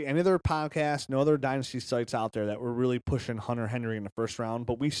 I didn't see any other podcasts, no other Dynasty sites out there that were really pushing Hunter Henry in the first round,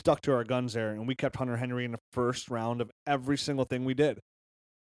 but we stuck to our guns there, and we kept Hunter Henry in the first round of every single thing we did.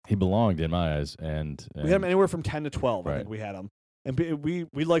 He belonged in my eyes, and we had him anywhere from 10 to 12, right. I think we had him. And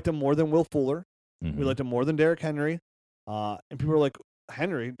we liked him more than Will Fuller. Mm-hmm. We liked him more than Derrick Henry. And people were like,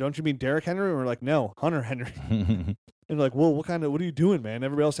 Henry, don't you mean Derrick Henry? And we're like, no, Hunter Henry. And like, well, what are you doing, man?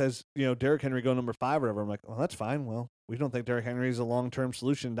 Everybody else has, Derrick Henry go number 5 or whatever. I'm like, well, that's fine. Well, we don't think Derrick Henry is a long-term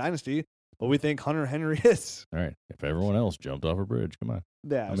solution in Dynasty, but we think Hunter Henry is. All right. If everyone else jumped off a bridge, come on.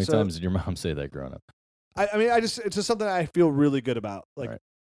 Yeah. How many times did your mom say that growing up? I mean, it's just something I feel really good about. Like,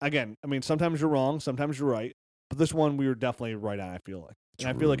 Again, I mean, sometimes you're wrong, sometimes you're right, but this one we were definitely right on, I feel like. And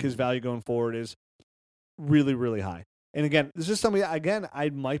I feel like his value going forward is really, really high. And again, this is something, I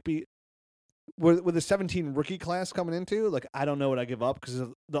might be, with the 17 rookie class coming into, like, I don't know what I give up because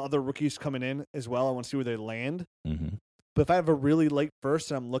of the other rookies coming in as well. I want to see where they land. Mm-hmm. But if I have a really late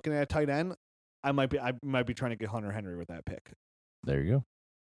first and I'm looking at a tight end, I might be trying to get Hunter Henry with that pick. There you go.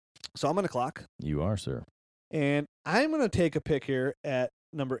 So I'm on the clock. You are, sir. And I'm going to take a pick here at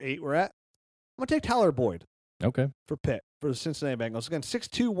number 8 we're at. I'm going to take Tyler Boyd. Okay. For Pitt, for the Cincinnati Bengals. Again,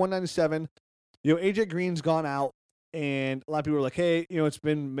 6'2", 197. AJ Green's gone out, and a lot of people are like, hey, it's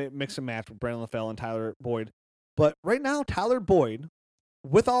been mix and match with Brandon LaFell and Tyler Boyd. But right now, Tyler Boyd,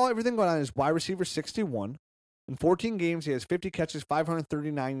 with everything going on, is wide receiver 61. In 14 games, he has 50 catches,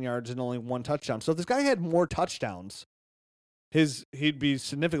 539 yards, and only 1 touchdown. So if this guy had more touchdowns, he'd be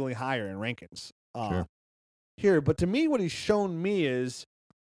significantly higher in rankings. Sure. Here, but to me, what he's shown me is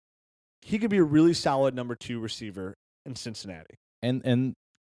he could be a really solid number 2 receiver in Cincinnati. And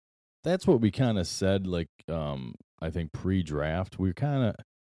that's what we kind of said, like, I think pre-draft. We kind of,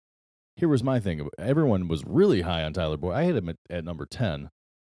 here was my thing. Everyone was really high on Tyler Boyd. I had him at number 10.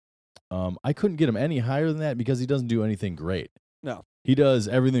 I couldn't get him any higher than that because he doesn't do anything great. No. He does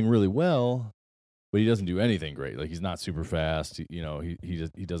everything really well, but he doesn't do anything great. Like, he's not super fast.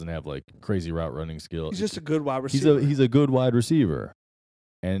 He doesn't have like crazy route running skill. He's just a good wide receiver. He's a good wide receiver,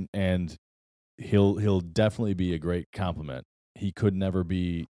 and he'll definitely be a great compliment. He could never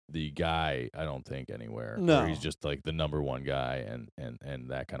be the guy. I don't think anywhere. No. Where he's just like the number one guy and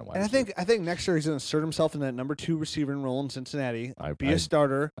that kind of wide And receiver. I think next year he's going to assert himself in that number 2 receiver role in Cincinnati. Be a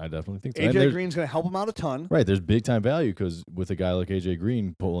starter. I definitely think so. AJ Green's going to help him out a ton. Right. There's big time value because with a guy like AJ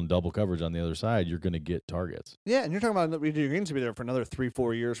Green pulling double coverage on the other side, you're going to get targets. Yeah, and you're talking about AJ Green's going to be there for another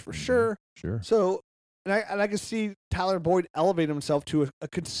 3-4 years for sure. Sure. So, and I can see Tyler Boyd elevate himself to a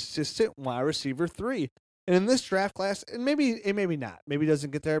consistent wide receiver 3. And in this draft class, and maybe not. Maybe he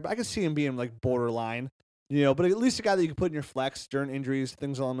doesn't get there, but I can see him being like borderline, but at least a guy that you can put in your flex during injuries,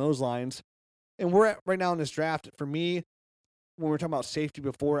 things along those lines. And we're at right now in this draft, for me, when we were talking about safety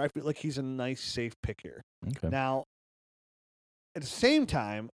before, I feel like he's a nice safe pick here. Okay. Now, at the same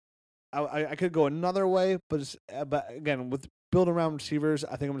time, I could go another way, but again, with building around receivers,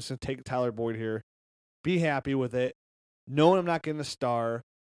 I think I'm just going to take Tyler Boyd here. Be happy with it. Knowing I'm not getting a star,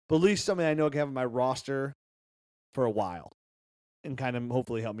 but at least something I know I can have on my roster for a while and kind of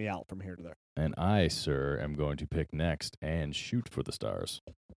hopefully help me out from here to there. And I, sir, am going to pick next and shoot for the stars.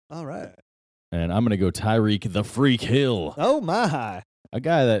 All right. And I'm going to go Tyreek the Freak Hill. Oh, my. A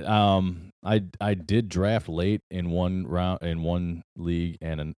guy that I did draft late in one league,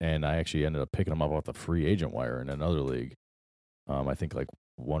 and I actually ended up picking him up off the free agent wire in another league. I think like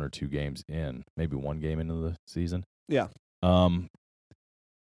 1 or 2 games in, maybe 1 game into the season. Yeah.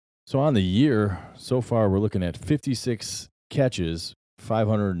 So on the year, so far we're looking at 56 catches,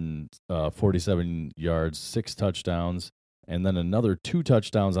 547 yards, 6 touchdowns, and then another 2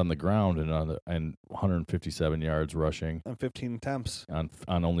 touchdowns on the ground and 157 yards rushing On 15 attempts. on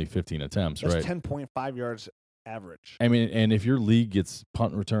only 15 attempts. That's right? 10.5 yards average. I mean, and if your league gets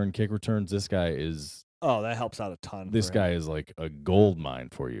punt return, kick returns, this guy is. Oh, that helps out a ton. This guy is like a gold mine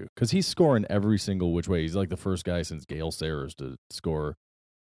for you because he's scoring every single which way. He's like the first guy since Gale Sayers to score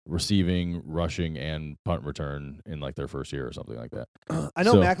receiving, rushing, and punt return in like their first year or something like that. I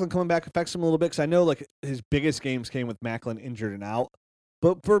know Macklin coming back affects him a little bit because I know like his biggest games came with Macklin injured and out.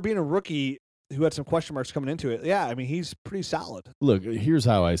 But for being a rookie who had some question marks coming into it, yeah, I mean, he's pretty solid. Look, here's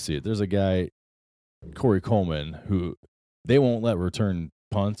how I see it. There's a guy, Corey Coleman, who they won't let return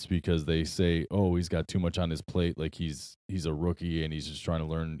punts because they say, oh, he's got too much on his plate. Like he's a rookie and he's just trying to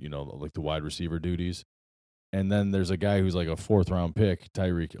learn, like the wide receiver duties. And then there's a guy who's like a 4th-round pick,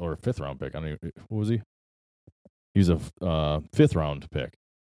 Tyreek, or a 5th-round pick. I don't even, what was he? He was a 5th-round pick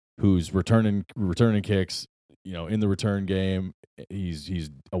who's returning kicks, in the return game. He's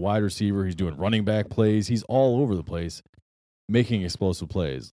a wide receiver. He's doing running back plays. He's all over the place, making explosive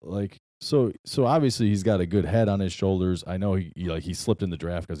plays. Like so obviously he's got a good head on his shoulders. I know he slipped in the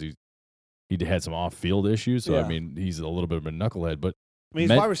draft because he had some off-field issues. So Yeah. I mean, he's a little bit of a knucklehead, but. I mean,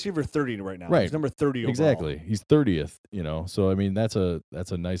 he's wide receiver 30 right now. Right. He's number 30 overall. Exactly. He's 30th, So I mean, that's a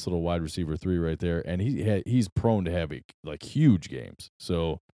nice little wide receiver 3 right there, and he's prone to have like huge games.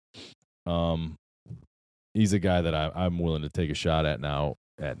 So, he's a guy that I'm willing to take a shot at now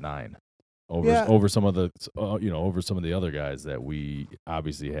at 9 over some of the over some of the other guys that we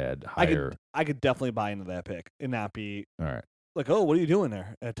obviously had higher. I could definitely buy into that pick and not be All right. like, oh, what are you doing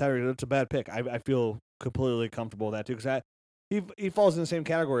there, Tyreek? That's a bad pick. I feel completely comfortable with that too because he falls in the same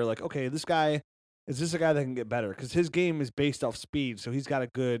category. Like, okay, is this a guy that can get better? Because his game is based off speed, so he's got a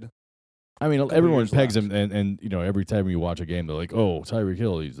good. I mean, everyone pegs him, and every time you watch a game, they're like, "Oh, Tyreek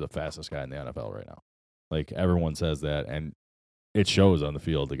Hill, he's the fastest guy in the NFL right now." Like everyone says that, and it shows on the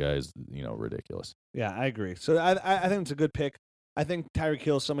field. The guy's ridiculous. Yeah, I agree. So I think it's a good pick. I think Tyreek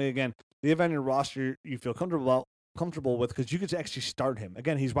Hill is somebody again. The event in your roster you feel comfortable with because you could actually start him.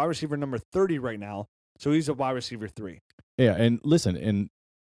 Again, he's wide receiver number 30 right now, so he's a wide receiver 3. Yeah, and listen, and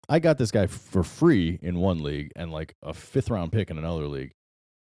I got this guy for free in one league and like a 5th-round pick in another league.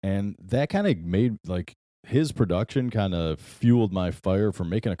 And that kind of made like his production kind of fueled my fire for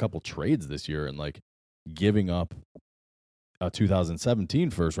making a couple trades this year and like giving up a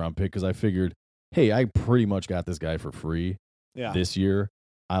 2017 1st-round pick because I figured, hey, I pretty much got this guy for free this year.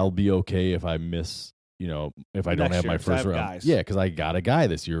 I'll be okay if I miss if I don't have my 1st round. Guys. Yeah, because I got a guy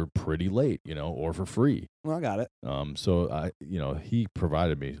this year pretty late, or for free. Well, I got it. So he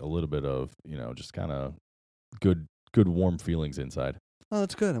provided me a little bit of, just kind of good warm feelings inside. Oh,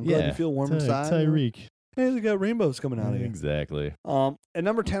 that's good. I'm glad you feel warm inside. Tyreek. Hey, they got rainbows coming out of you. Exactly. At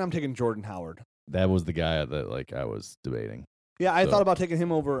number 10, I'm taking Jordan Howard. That was the guy that like I was debating. Yeah, I thought about taking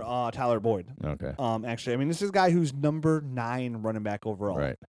him over Tyler Boyd. Okay. Actually, I mean, this is a guy who's number 9 running back overall.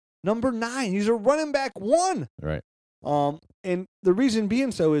 Right. Number 9. He's a running back 1. Right. And the reason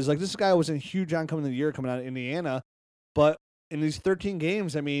being so is like this guy was in huge oncoming of the year coming out of Indiana, but in these 13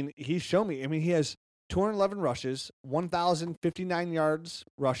 games, I mean, he's shown me. I mean, he has 211 rushes, 1,059 yards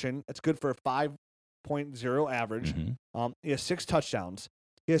rushing. That's good for a 5.0 average. Mm-hmm. He has 6 touchdowns.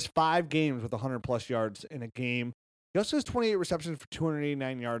 He has 5 games with 100-plus yards in a game. He also has 28 receptions for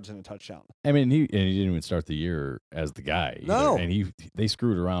 289 yards and a touchdown. I mean, he didn't even start the year as the guy either. No. And they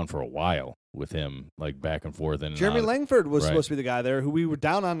screwed around for a while with him, like back and forth. And Jeremy Langford was Right. supposed to be the guy there who we were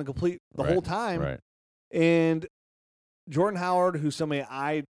down on the Right. whole time. Right. And Jordan Howard, who's somebody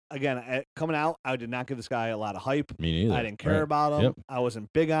coming out, I did not give this guy a lot of hype. Me neither. I didn't care Right. about him. Yep. I wasn't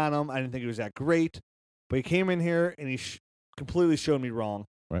big on him. I didn't think he was that great. But he came in here and he completely showed me wrong.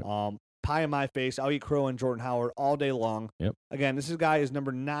 Right. Pie in my face. I'll eat crow and Jordan Howard all day long. Yep. Again, this guy is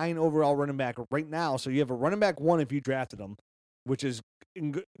number 9 overall running back right now. So you have a running back 1 if you drafted him, which is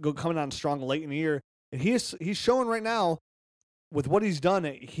coming on strong late in the year. And he's showing right now with what he's done.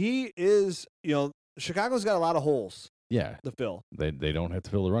 He is, Chicago's got a lot of holes Yeah. to fill. They don't have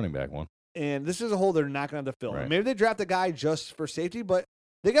to fill the running back one. And this is a hole they're not going to have to fill. Right. Maybe they draft a guy just for safety, but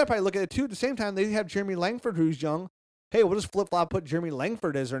they got to probably look at it too. At the same time, they have Jeremy Langford, who's young. Hey, we'll just flip-flop, put Jeremy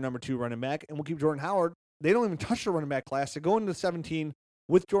Langford as their number 2 running back, and we'll keep Jordan Howard. They don't even touch the running back class. They go into 17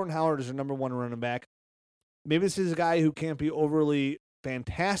 with Jordan Howard as their number 1 running back. Maybe this is a guy who can't be overly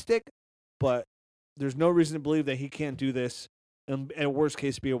fantastic, but there's no reason to believe that he can't do this, and at worst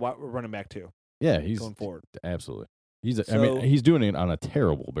case, be a running back too. Yeah, he's going forward. Absolutely. He's doing it on a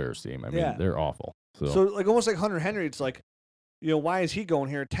terrible Bears team. I mean, they're awful. So like almost like Hunter Henry, it's like, why is he going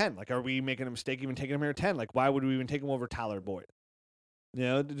here at 10? Like, are we making a mistake even taking him here at 10? Like, why would we even take him over Tyler Boyd?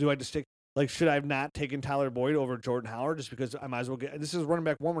 Do I just should I have not taken Tyler Boyd over Jordan Howard just because I might as well this is running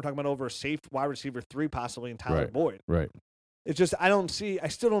back 1 we're talking about over a safe wide receiver 3 possibly in Tyler Boyd. Right. It's just I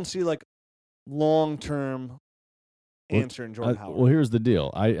still don't see like long-term answer in Jordan Howard. Well, here's the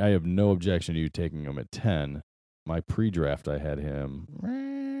deal. I have no objection to you taking him at 10. My pre-draft, I had him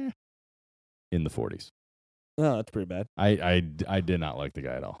in the 40s. No, that's pretty bad. I did not like the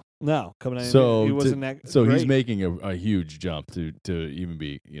guy at all. No, coming in, So he wasn't that So great. he's making a huge jump to even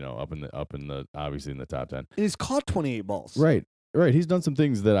be up in the obviously in the top 10. And he's caught 28 balls. Right. He's done some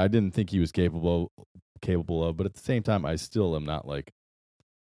things that I didn't think he was capable of, but at the same time, I still am not like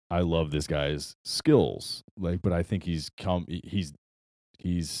I love this guy's skills. But I think he's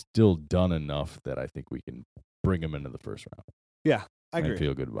still done enough that I think we can bring him into the first round. Yeah. I agree. I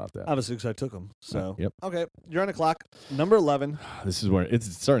feel good about that. Obviously, because I took him. So, Yep. Okay, you're on the clock. Number 11. This is where it's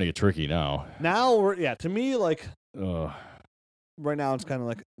starting to get tricky now. Now to me, like, right now it's kind of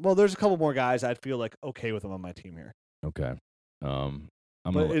like, well, there's a couple more guys I'd feel like okay with them on my team here. Okay. I'm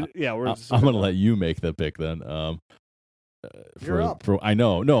gonna let you make the pick then. You're up. I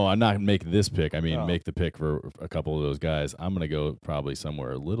know. No, I'm not making this pick. I mean, Oh. make the pick for a couple of those guys. I'm gonna go probably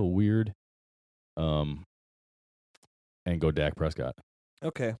somewhere a little weird. And go Dak Prescott.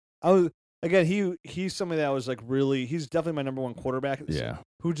 Okay. He's somebody that was like really. He's definitely my number 1 quarterback. Yeah.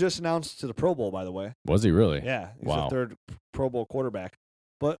 Who just announced to the Pro Bowl, by the way. Was he really? Yeah. He's Wow. the 3rd Pro Bowl quarterback.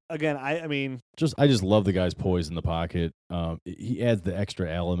 But again, I just love the guy's poise in the pocket. He adds the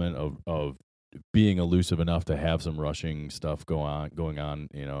extra element of being elusive enough to have some rushing stuff going on.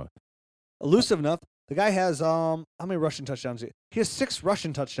 Elusive enough. The guy has how many rushing touchdowns? He has 6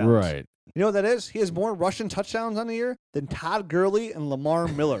 rushing touchdowns. Right. You know what that is? He has more rushing touchdowns on the year than Todd Gurley and Lamar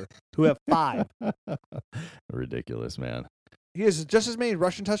Miller, who have 5. Ridiculous, man. He has just as many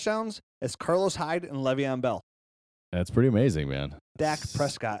rushing touchdowns as Carlos Hyde and Le'Veon Bell. That's pretty amazing, man. Dak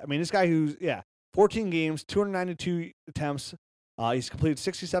Prescott. I mean, this guy 14 games, 292 attempts. He's completed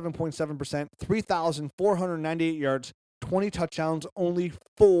 67.7%, 3,498 yards, 20 touchdowns, only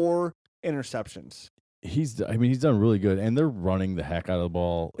 4 interceptions. He's done really good, and they're running the heck out of the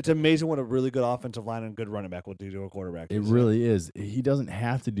ball. It's amazing what a really good offensive line and good running back will do to a quarterback. It really is. He doesn't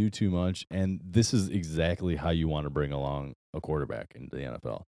have to do too much, and this is exactly how you want to bring along a quarterback into the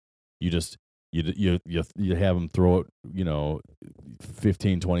NFL. You just you have him throw it,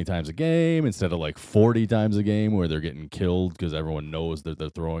 15, 20 times a game instead of like 40 times a game where they're getting killed because everyone knows that they're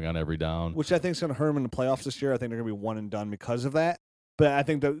throwing on every down. Which I think is going to hurt them in the playoffs this year. I think they're going to be one and done because of that. But I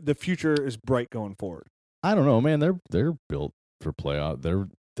think the future is bright going forward. I don't know, man. They're built for playoff. They're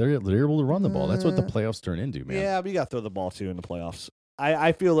able to run the ball. That's what the playoffs turn into, man. Yeah, but you got to throw the ball too in the playoffs.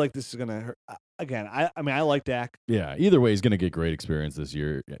 I feel like this is going to hurt. Again, I mean, I like Dak. Yeah, either way, he's going to get great experience this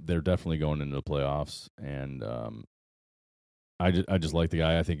year. They're definitely going into the playoffs, and I just like the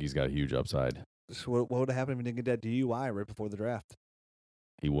guy. I think he's got a huge upside. So what would have happened if he didn't get that DUI right before the draft?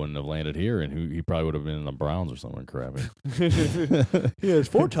 He wouldn't have landed here, and he probably would have been in the Browns or something crappy. He has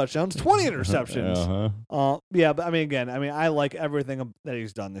 4 touchdowns, 20 interceptions. Uh-huh. Yeah, but I like everything that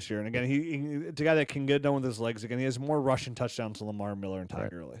he's done this year. And again, it's a guy that can get done with his legs. Again, he has more rushing touchdowns than Lamar Miller and Todd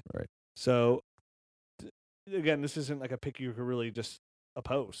Gurley. Right. So, again, this isn't like a pick you could really just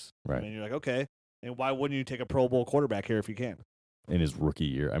oppose. Right. I mean, you're like, okay, and why wouldn't you take a Pro Bowl quarterback here if you can? in his rookie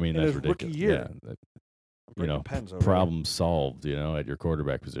year. I mean, In that's his ridiculous. rookie year. Yeah, Breaking pens over problem solved. At your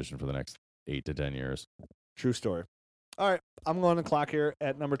quarterback position for the next 8 to 10 years. True story. All right, I'm going to clock here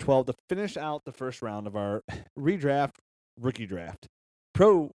at number 12 to finish out the first round of our redraft rookie draft.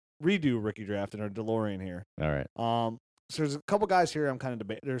 Redo rookie draft in our DeLorean here. All right. So there's a couple guys here I'm kind of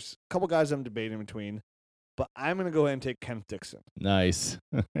debating. There's a couple guys I'm debating between, but I'm going to go ahead and take Kenneth Dixon. Nice.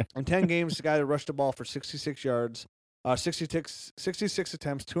 In 10 games, the guy that rushed the ball for 66 yards, 66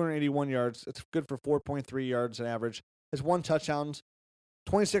 attempts, 281 yards. It's good for 4.3 yards an average. Has 1 touchdown,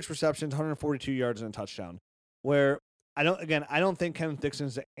 26 receptions, 142 yards and a touchdown. Where I don't think Kenneth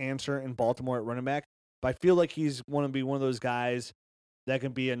Dixon's the answer in Baltimore at running back, but I feel like he's going to be one of those guys that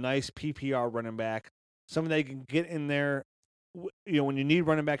can be a nice PPR running back, somebody that can get in there, when you need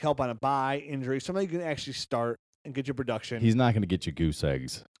running back help on a bye, injury, somebody you can actually start and get your production. He's not going to get you goose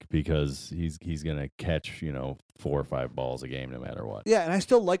eggs because he's going to catch 4 or 5 balls a game no matter what. Yeah, and I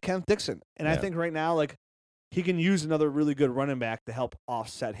still like Kenneth Dixon, and I Yeah. think right now he can use another really good running back to help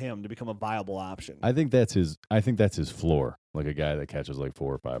offset him to become a viable option. I think that's his floor, like a guy that catches like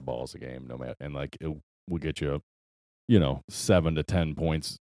 4 or 5 balls a game, no matter, and like it will get you, 7 to 10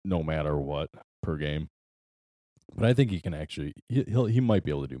 points no matter what per game. But I think he can actually he might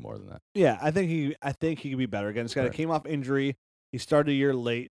be able to do more than that. Yeah, I think he could be better. Again, this guy came off injury. He started a year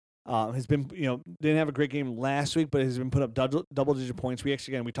late. Has been didn't have a great game last week, but has been put up double digit points. We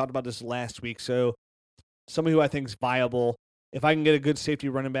talked about this last week. So somebody who I think is viable. If I can get a good safety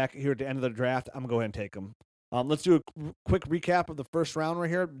running back here at the end of the draft, I'm gonna go ahead and take him. Let's do a quick recap of the first round right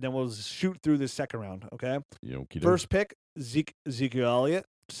here. Then we'll shoot through the second round. Okay. First pick Ezekiel Elliott.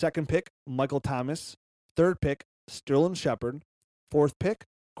 Second pick Michael Thomas. Third pick Sterling Shepard. Fourth pick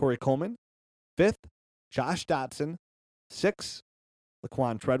Corey Coleman. Fifth Josh Dotson. Sixth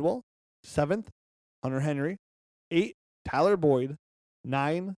Laquan Treadwell. Seventh Hunter Henry. 8 Tyler Boyd.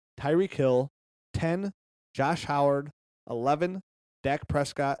 9 Tyreek Hill. 10 Josh Howard. 11 Dak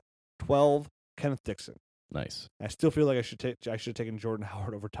Prescott. 12 Kenneth Dixon. Nice. I still feel like I should have taken Jordan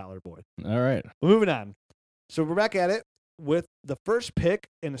Howard over Tyler Boyd. All right. Moving on. So we're back at it with the first pick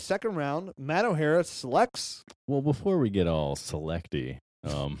in the second round. Matt O'Hara selects. Well, before we get all selecty,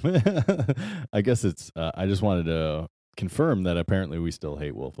 I guess it's. I just wanted to confirm that apparently we still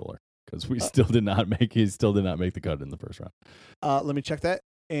hate Will Fuller because he still did not make the cut in the first round. Let me check that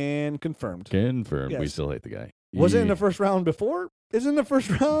and confirmed. Confirmed. Yes. We still hate the guy. Was it in the first round before? Is it in the first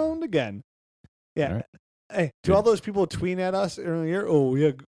round again? Yeah. All right. Hey, to all those people tweeting at us earlier, oh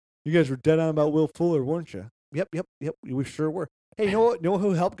yeah, you guys were dead on about Will Fuller, weren't you? Yep. We sure were. Hey, you know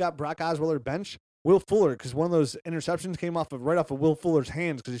who helped got Brock Osweiler bench? Will Fuller, because one of those interceptions came right off of Will Fuller's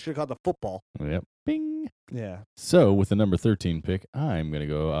hands because he should have caught the football. Yep. Bing. Yeah. So with the number 13 pick, I'm gonna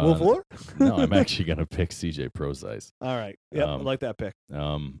go. Will Fuller? No, I'm actually gonna pick CJ Prozise. All right. Yep. I like that pick.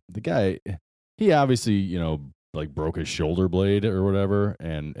 The guy, he obviously broke his shoulder blade or whatever,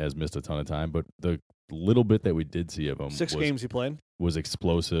 and has missed a ton of time. But the little bit that we did see of him, 6 games he played, was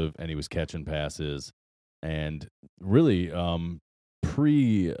explosive, and he was catching passes, and really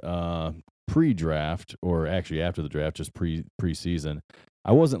pre-draft, or actually after the draft, just preseason,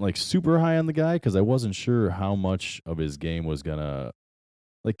 I wasn't like super high on the guy because I wasn't sure how much of his game was gonna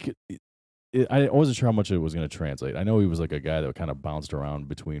I wasn't sure how much it was gonna translate. I know he was like a guy that kind of bounced around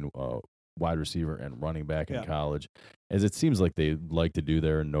between wide receiver and running back in college, as it seems like they like to do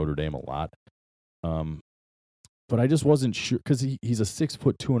there in Notre Dame a lot. But I just wasn't sure because he's a 6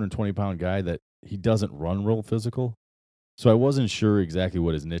 foot, 220-pound guy that he doesn't run real physical. So I wasn't sure exactly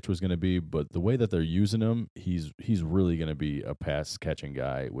what his niche was going to be, but the way that they're using him, he's really going to be a pass catching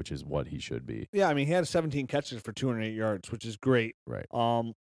guy, which is what he should be. Yeah, I mean, he had 17 catches for 208 yards, which is great. Right.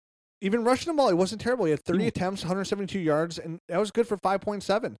 Even rushing the ball, he wasn't terrible. He had 30 attempts, 172 yards, and that was good for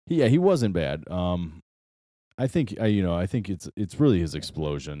 5.7. Yeah, he wasn't bad. I think it's really his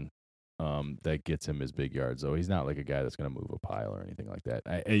explosion that gets him his big yards. Though he's not like a guy that's going to move a pile or anything like that.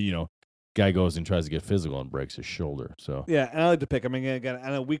 Guy goes and tries to get physical and breaks his shoulder. So yeah, and I like to pick. I mean, again,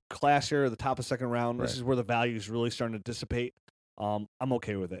 on a weak class here, the top of second round, right. This is where the value is really starting to dissipate. I'm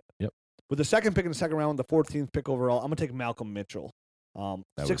okay with it. Yep. With the second pick in the second round, the 14th pick overall, I'm gonna take Malcolm Mitchell.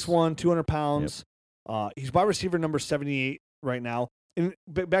 6'1", 200 pounds. Yep. He's wide receiver number 78 right now. And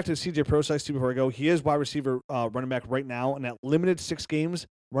back to the CJ Prozise too before I go. He is wide receiver running back right now, and at limited 6 games,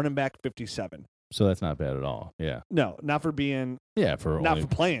 running back 57. So that's not bad at all. Yeah. No, not for being. Yeah, for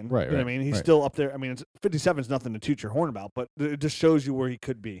playing. Right. You know what I mean? He's still up there. I mean, 57 is nothing to toot your horn about, but it just shows you where he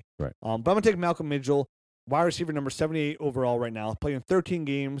could be. Right. But I'm gonna take Malcolm Mitchell, wide receiver number 78 overall right now, playing 13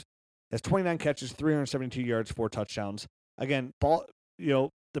 games, has 29 catches, 372 yards, 4 touchdowns. Again,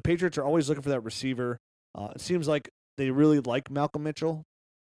 the Patriots are always looking for that receiver. It seems like they really like Malcolm Mitchell.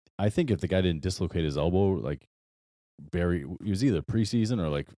 I think if the guy didn't dislocate his elbow, like it was either preseason or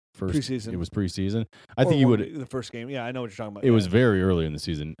like Preseason. It was preseason. I think he would the first game. Yeah, I know what you're talking about. It was very early in the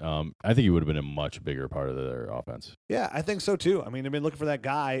season. I think he would have been a much bigger part of their offense. Yeah, I think so too. I mean, they've been looking for that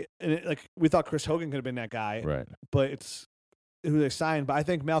guy, and we thought Chris Hogan could have been that guy, Right? But it's who they signed. But I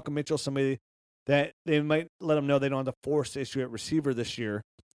think Malcolm Mitchell, somebody that they might let him know they don't have to force the issue at receiver this year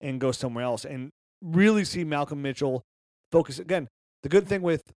and go somewhere else, and really see Malcolm Mitchell focus again. The good thing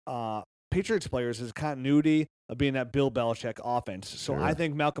with Patriots players is continuity of being that Bill Belichick offense. So Sure. I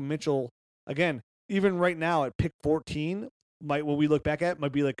think Malcolm Mitchell, again, even right now at pick 14, when we look back at,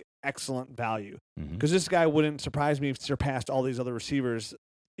 might be like excellent value. Because this guy wouldn't surprise me if he surpassed all these other receivers,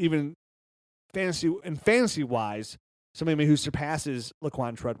 even fantasy-wise, somebody who surpasses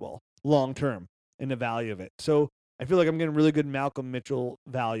Laquan Treadwell long term in the value of it. So I feel like I'm getting really good Malcolm Mitchell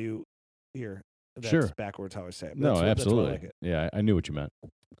value here. That's backwards how I say it. No, absolutely. That's like it. Yeah, I knew what you meant.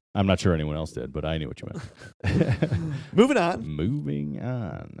 I'm not sure anyone else did, but I knew what you meant. Moving on. Moving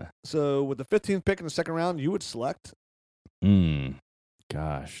on. So with the 15th pick in the second round, you would select.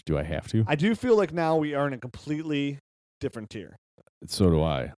 Gosh, do I have to? I do feel like now we are in a completely different tier. So do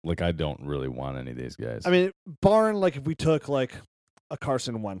I. Like, I don't really want any of these guys. I mean, barring like if we took like a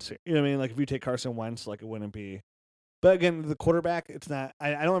Carson Wentz here. You know what I mean? Like if you take Carson Wentz, like it wouldn't be. But again, the quarterback, it's not.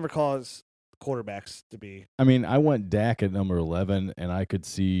 I don't ever call us quarterbacks to be. I mean, I went Dak at number 11, and I could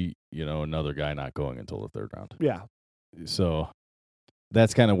see, another guy not going until the third round. Yeah. So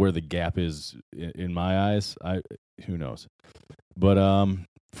that's kind of where the gap is in my eyes. Who knows? But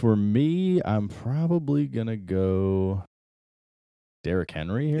for me, I'm probably gonna go Derrick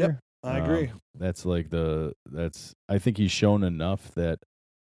Henry here. Yep, I agree. I think he's shown enough that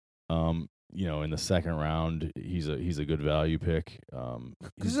in the second round, he's a good value pick.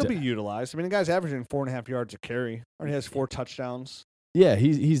 Because he'll be utilized. I mean, the guy's averaging 4.5 yards a carry. Already has 4 touchdowns. Yeah,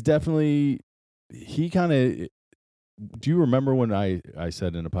 he's definitely. He kind of. Do you remember when I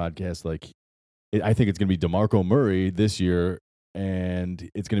said in a podcast I think it's going to be DeMarco Murray this year, and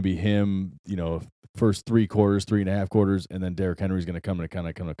it's going to be him. First 3 quarters, 3.5 quarters, and then Derrick Henry's going to come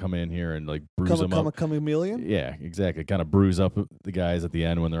in here and like bruise them up. Come a chameleon? Yeah, exactly. Kind of bruise up the guys at the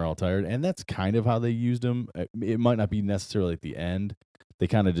end when they're all tired, and that's kind of how they used him. It might not be necessarily at the end. They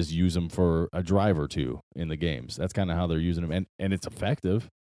kind of just use him for a drive or two in the games. That's kind of how they're using him, and it's effective.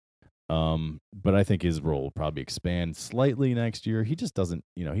 But I think his role will probably expand slightly next year. He just doesn't,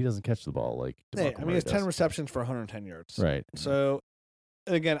 he doesn't catch the ball like. Hey, he has 10 receptions for 110 yards. Right. So,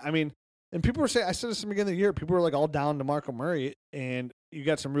 again, and people were saying, I said this in the beginning of the year, people were like all down DeMarco Murray, and you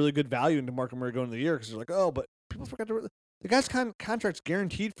got some really good value in DeMarco Murray going into the year because they're like, oh, but people forgot the guy's contract's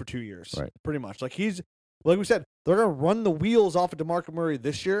guaranteed for 2 years, right? Pretty much. Like like we said, they're gonna run the wheels off of DeMarco Murray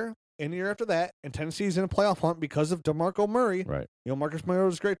this year and the year after that, and Tennessee's in a playoff hunt because of DeMarco Murray. Right. Marcus Mariota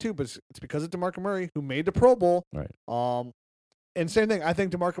is great too, but it's because of DeMarco Murray who made the Pro Bowl. Right. And same thing, I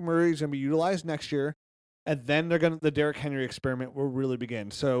think DeMarco Murray is gonna be utilized next year, and then the Derrick Henry experiment will really begin.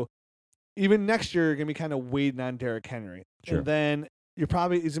 So. Even next year, you're going to be kind of waiting on Derrick Henry. Sure. And then he's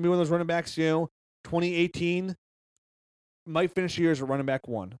going to be one of those running backs, 2018 might finish the year as a running back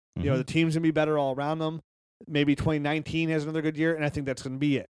 1. Mm-hmm. The team's going to be better all around them. Maybe 2019 has another good year, and I think that's going to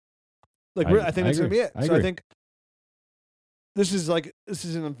be it. I think that's going to be it. I think this is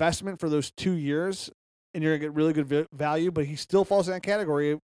an investment for those 2 years, and you're going to get really good value, but he still falls in that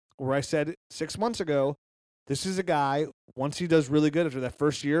category where I said 6 months ago, this is a guy, once he does really good after that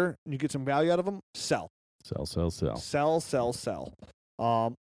first year and you get some value out of him, sell. Sell. Sell.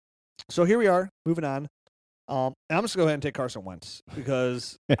 So here we are, moving on. And I'm just going to go ahead and take Carson Wentz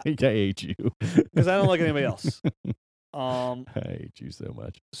because I hate you. Because I don't like anybody else. I hate you so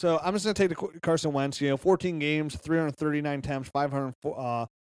much. So I'm just going to take the Carson Wentz, 14 games, 339 attempts, completed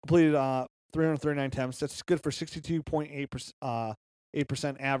 339 attempts. That's good for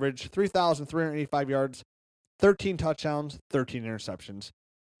 62.8% average, 3,385 yards. 13 touchdowns, 13 interceptions.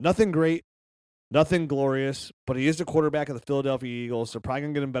 Nothing great, nothing glorious, but he is the quarterback of the Philadelphia Eagles. They're probably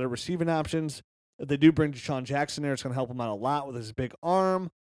going to get him better receiving options. If they do bring Deshaun Jackson there, it's going to help him out a lot with his big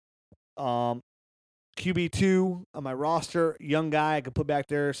arm. QB2 on my roster, young guy I could put back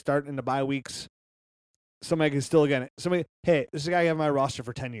there, starting in the bye weeks. Somebody can still, hey, this is a guy I have on my roster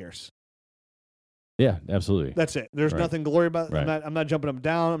for 10 years. Yeah, absolutely. That's it. There's nothing glorious about it. Right. I'm not jumping him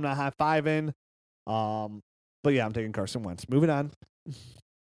down. I'm not high-fiving. But yeah, I'm taking Carson Wentz. Moving on.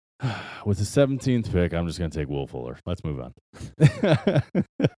 With the 17th pick, I'm just going to take Will Fuller. Let's move on.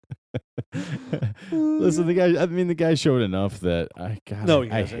 Listen, the guy showed enough that I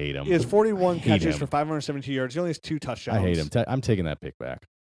hate him. He has 41 catches for 572 yards. He only has 2 touchdowns. I hate him. I'm taking that pick back.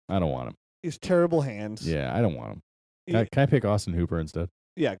 I don't want him. He has terrible hands. Yeah, I don't want him. Can I pick Austin Hooper instead?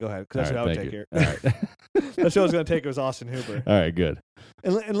 Yeah, go ahead. Because that's All what right, I would take thank here. All right. That's what I was going to take. It was Austin Hooper. All right, good.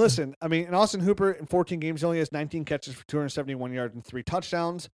 And listen, I mean, Austin Hooper in 14 games only has 19 catches for 271 yards and 3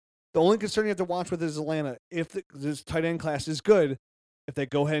 touchdowns. The only concern you have to watch with is Atlanta. If this tight end class is good, if they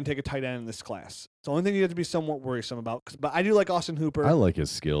go ahead and take a tight end in this class, it's the only thing you have to be somewhat worrisome about. But I do like Austin Hooper. I like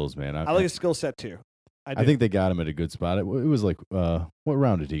his skills, man. I like his skill set too. I think they got him at a good spot. It was like, what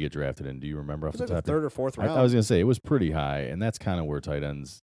round did he get drafted in? Do you remember off it the was top? like the third or fourth round. I was gonna say it was pretty high, and that's kind of where tight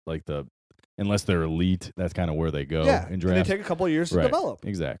ends like unless they're elite, that's kind of where they go in draft. And they take a couple of years to develop.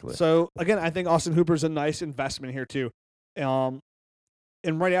 Exactly. So again, I think Austin Hooper's a nice investment here too.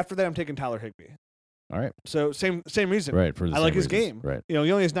 And right after that, I'm taking Tyler Higbee. All right. So same reason. Right. I like his game. Right. He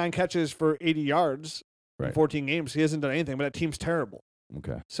only has 9 catches for 80 yards in 14 games. He hasn't done anything, but that team's terrible.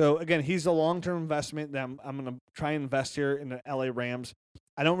 Okay. So again, he's a long-term investment that I'm going to try and invest here in the LA Rams.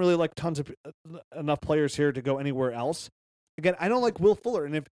 I don't really like enough players here to go anywhere else. Again, I don't like Will Fuller.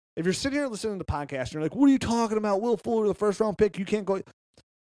 And if you're sitting here listening to the podcast and you're like, what are you talking about? Will Fuller, the first-round pick, you can't go.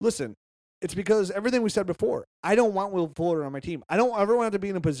 Listen, it's because everything we said before. I don't want Will Fuller on my team. I don't ever want to be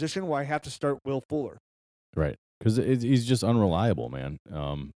in a position where I have to start Will Fuller. Right. Because he's just unreliable, man.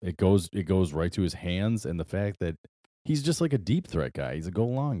 It goes right to his hands, and the fact that he's just like a deep threat guy. He's a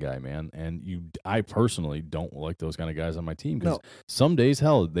goal line guy, man. And I personally don't like those kind of guys on my team because some days,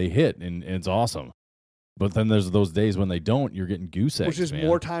 hell, they hit and it's awesome. But then there's those days when they don't. You're getting goose eggs, which is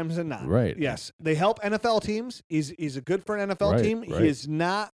more times than not. Right. Yes, they help NFL teams. He's a good for an NFL team. Right. He is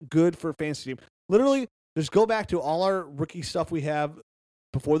not good for a fantasy team. Literally, just go back to all our rookie stuff we have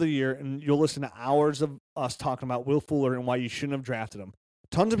before the year, and you'll listen to hours of us talking about Will Fuller and why you shouldn't have drafted him.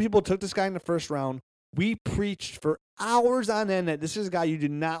 Tons of people took this guy in the first round. We preached for hours on end that this is a guy you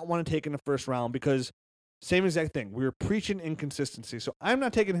did not want to take in the first round because same exact thing. We were preaching inconsistency. So I'm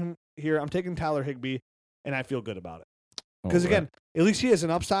not taking him here. I'm taking Tyler Higbee, and I feel good about it. Because, again, at least he has an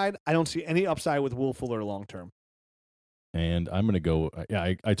upside. I don't see any upside with Will Fuller long term. And I'm going to go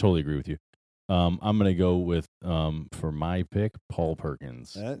I totally agree with you. I'm going to go with, for my pick, Paul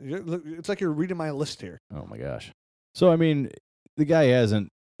Perkins. It's like you're reading my list here. Oh, my gosh. So, I mean, the guy hasn't,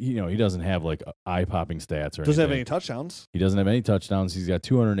 he doesn't have like eye-popping stats or doesn't anything. have any touchdowns. He doesn't have any touchdowns. He's got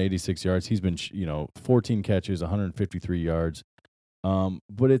 286 yards. He's been, 14 catches, 153 yards.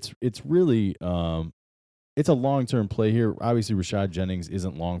 But it's really, it's a long-term play here. Obviously, Rashad Jennings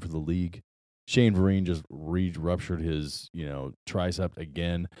isn't long for the league. Shane Vereen just ruptured his, tricep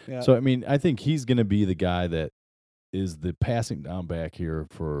again. Yeah. So, I mean, I think he's going to be the guy that is the passing down back here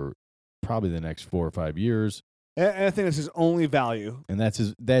for probably the next 4 or 5 years. And I think that's his only value. And that's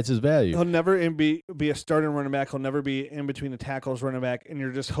his value. He'll never be a starting running back. He'll never be in between the tackles running back. And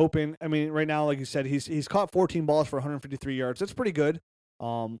you're just hoping. I mean, right now, like you said, he's caught 14 balls for 153 yards. That's pretty good.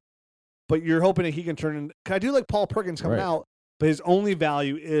 But you're hoping that he can turn in. I do like Paul Perkins coming out, but his only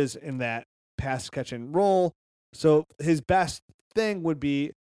value is in that pass catch and roll. So his best thing would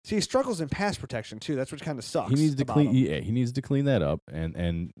be. See, he struggles in pass protection too. That's what kind of sucks. He needs to clean. Yeah, he needs to clean that up, and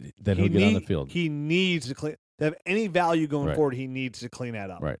then he'll get on the field. He needs to clean. To have any value going forward, he needs to clean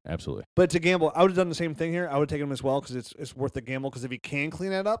that up. Right, absolutely. But to gamble, I would have done the same thing here. I would take him as well because it's worth the gamble. Because if he can clean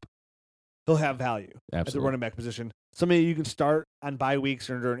that up, he'll have value at the running back position. Somebody you can start on bye weeks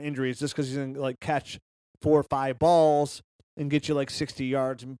or during injuries just because he's going to catch 4 or 5 balls and get you 60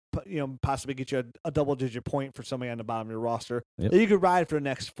 yards and possibly get you a double-digit point for somebody on the bottom of your roster that you could ride for the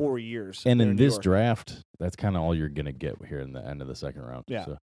next 4 years. And in this draft, that's kind of all you're going to get here in the end of the second round. Yeah.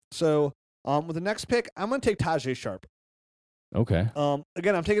 So with the next pick, I'm going to take Tajay Sharp. Okay.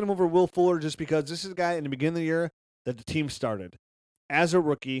 Again, I'm taking him over Will Fuller just because this is a guy in the beginning of the year that the team started. As a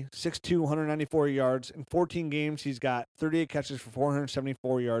rookie, 6'2", 194 yards. In 14 games, he's got 38 catches for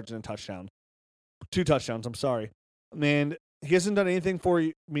 474 yards and a touchdown. 2 touchdowns, I'm sorry. Man, he hasn't done anything for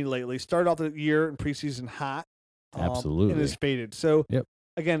me lately. Started off the year in preseason hot. Absolutely. And is faded. So,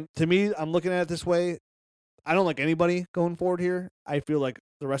 again, to me, I'm looking at it this way. I don't like anybody going forward here. I feel like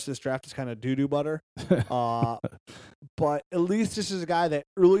the rest of this draft is kind of doo-doo butter. But at least this is a guy that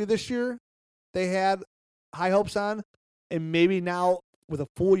earlier this year they had high hopes on. And maybe now with a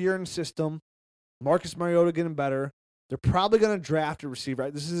full year in the system, Marcus Mariota getting better, they're probably going to draft a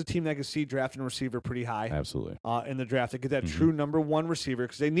receiver. This is a team that can see drafting a receiver pretty high. Absolutely. In the draft to get that true number 1 receiver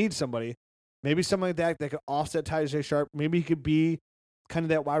because they need somebody. Maybe somebody like that could offset Tajay Sharp. Maybe he could be kind of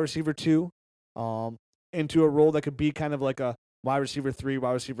that wide receiver 2 into a role that could be kind of like a wide receiver 3,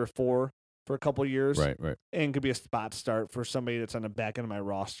 wide receiver 4 for a couple of years. Right. And could be a spot start for somebody that's on the back end of my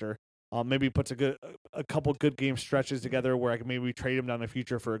roster. Maybe puts a couple good game stretches together where I can maybe trade him down the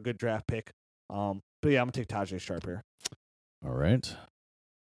future for a good draft pick. But yeah, I'm gonna take Tajay Sharp here. All right.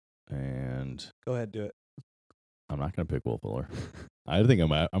 And go ahead, do it. I'm not going to pick Will Fuller. I think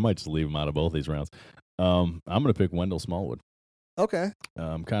I might just leave him out of both these rounds. I'm going to pick Wendell Smallwood. Okay.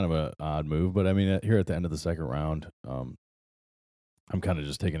 Kind of an odd move, but I mean, here at the end of the second round, I'm kind of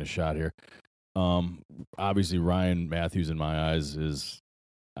just taking a shot here. Obviously, Ryan Matthews, in my eyes,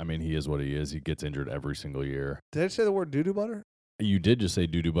 he is what he is. He gets injured every single year. Did I say the word doo-doo butter? You did just say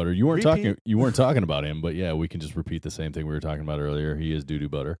doo-doo butter. You weren't talking about him, but yeah, we can just repeat the same thing we were talking about earlier. He is doo-doo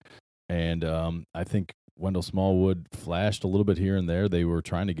butter. And I think Wendell Smallwood flashed a little bit here and there. They were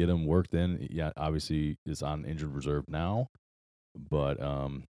trying to get him worked in. Yeah, obviously is on injured reserve now. But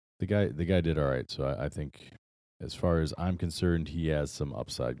the guy did all right. So I think, as far as I'm concerned, he has some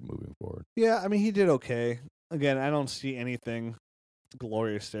upside moving forward. Yeah, I mean, he did okay. Again, I don't see anything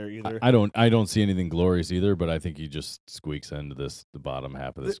glorious there either. I don't see anything glorious either, but I think he just squeaks into the bottom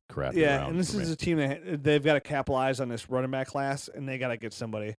half of this crap. Yeah, and this is a team that they've got to capitalize on this running back class, and they got to get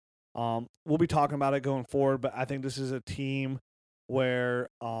somebody. We'll be talking about it going forward, but I think this is a team where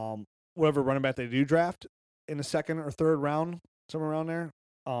whatever running back they do draft in the second or third round, somewhere around there,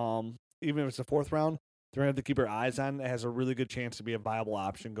 even if it's the fourth round, they're going to have to keep their eyes on. It has a really good chance to be a viable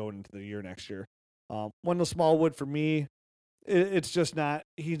option going into the year next year. Wendell Smallwood, for me, it's just not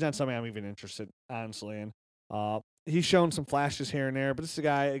 – he's not somebody I'm even interested, honestly, in. He's shown some flashes here and there, but this is a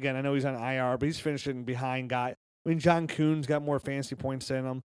guy, again, I know he's on IR, but he's finishing behind guy. I mean, John Kuhn's got more fantasy points than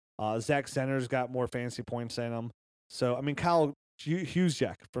him. Zach Zenner's got more fantasy points than him. So, I mean, Kyle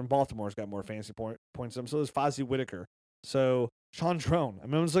Hughesjack from Baltimore's got more fantasy points than him. So does Fozzie Whitaker. So, Sean Drone. I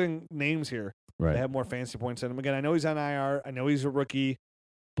mean, I'm just looking at names here. Right. That have more fantasy points than him. Again, I know he's on IR. I know he's a rookie.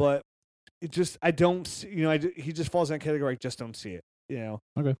 But it just, I don't see, he just falls in that category. I just don't see it,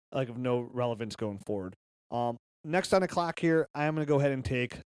 Okay. Like of no relevance going forward. Next on the clock here, I am going to go ahead and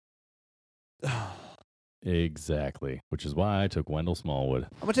take. Exactly, which is why I took Wendell Smallwood.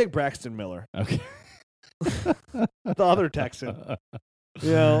 I'm going to take Braxton Miller. Okay. The other Texan.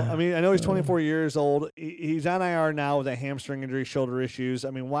 I mean, I know he's 24 years old. He's on IR now with a hamstring injury, shoulder issues.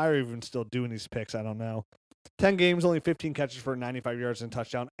 I mean, why are we even still doing these picks? I don't know. 10 games, only 15 catches for 95 yards and a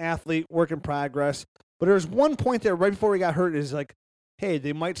touchdown. Athlete, work in progress. But there was one point there right before he got hurt is like, hey,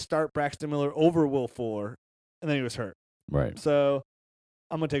 they might start Braxton Miller over Will Fuller. And then he was hurt. Right. So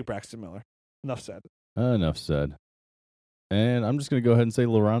I'm going to take Braxton Miller. Enough said. Enough said. And I'm just going to go ahead and say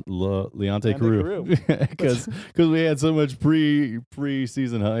Leonte Carew. Because we had so much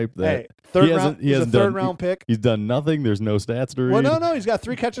pre-season hype that he hasn't third round pick. He's done nothing. There's no stats to read. Well, no. He's got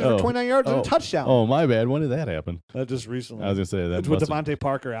 3 catches for 29 yards and a touchdown. Oh, my bad. When did that happen? Just recently. I was going to say that. It's with Devontae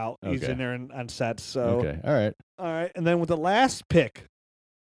Parker out. Okay. He's in there on sets. So. Okay. All right. And then with the last pick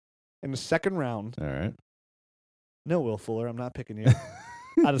in the second round. All right. No, Will Fuller. I'm not picking you.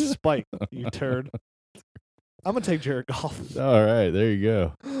 Out of spite, you turd. I'm going to take Jared Goff. All right, there you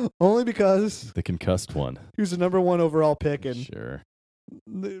go. Only because... the concussed one. He was the number 1 overall pick. And sure.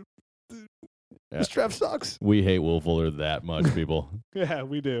 This draft sucks. We hate Will Fuller that much, people. Yeah,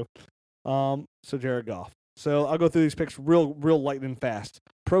 we do. So Jared Goff. So I'll go through these picks real lightning fast.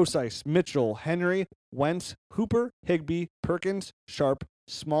 Procise, Mitchell, Henry, Wentz, Hooper, Higbee, Perkins, Sharp,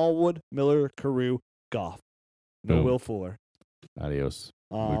 Smallwood, Miller, Carew, Goff. No Boom. Will Fuller. Adios,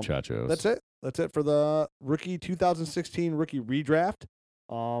 muchachos. That's it. That's it for the rookie 2016 rookie redraft.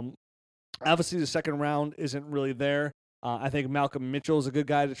 Obviously, the second round isn't really there. I think Malcolm Mitchell is a good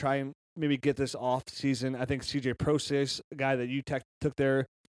guy to try and maybe get this off season. I think CJ Procise, a guy that you took there,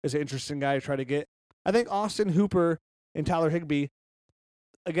 is an interesting guy to try to get. I think Austin Hooper and Tyler Higbee,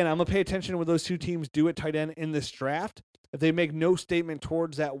 again, I'm going to pay attention to what those two teams do at tight end in this draft. If they make no statement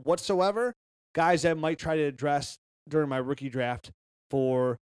towards that whatsoever, guys that might try to address during my rookie draft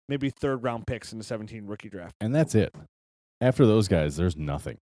for maybe third-round picks in the 17 rookie draft. And that's it. After those guys, there's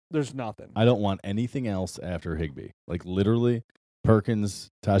nothing. There's nothing. I don't want anything else after Higbee. Like, literally, Perkins,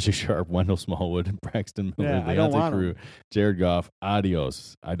 Tajay Sharp, Wendell Smallwood, Braxton Miller, Leonte Carew, Jared Goff,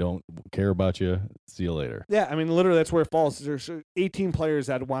 adios. I don't care about you. See you later. Yeah, I mean, literally, that's where it falls. There's 18 players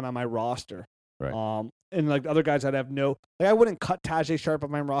that want on my roster. Right. And, like, other guys I'd have no... Like, I wouldn't cut Tajay Sharp off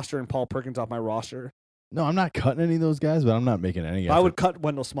my roster and Paul Perkins off my roster. No, I'm not cutting any of those guys, but I'm not making any effort. I would cut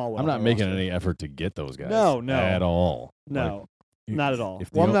Wendell Smallwood. I'm not making any effort to get those guys. No. At all. No, not at all.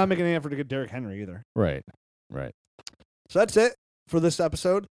 Well, I'm not making any effort to get Derrick Henry either. Right. So that's it for this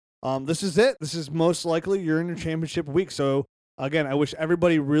episode. This is it. This is most likely you're in your championship week. So, again, I wish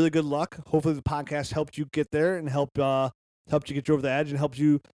everybody really good luck. Hopefully the podcast helped you get there and helped you get you over the edge and helped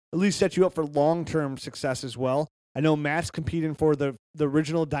you at least set you up for long-term success as well. I know Matt's competing for the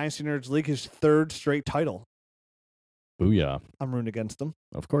original Dynasty Nerds League, his 3rd straight title. Booyah. I'm rooting against him.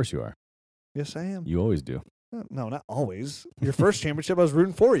 Of course you are. Yes, I am. You always do. No, not always. Your first championship, I was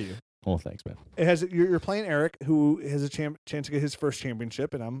rooting for you. Well, thanks, man. It has you're playing Eric, who has a chance to get his first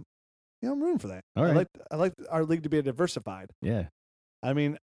championship, and I'm rooting for that. All right. I like our league to be diversified. Yeah. I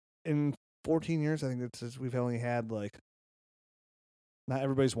mean, in 14 years, I think we've only had like not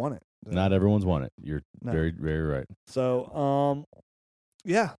everybody's won it. Not everyone's won it. You're very, very right. So,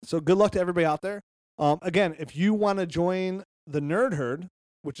 yeah. So good luck to everybody out there. Again, if you want to join the Nerd Herd,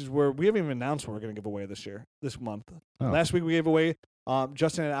 which is where we haven't even announced what we're going to give away this month. Oh. Last week we gave away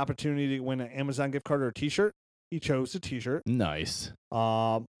Justin had an opportunity to win an Amazon gift card or a T-shirt. He chose the T-shirt. Nice.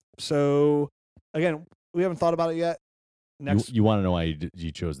 So again, we haven't thought about it yet. You want to know why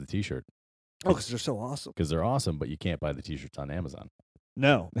you chose the T-shirt? Oh, because they're so awesome. Because they're awesome, but you can't buy the T-shirts on Amazon.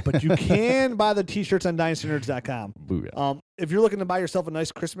 No, but you can buy the T-shirts on DynastyNerds.com. Booyah. If you're looking to buy yourself a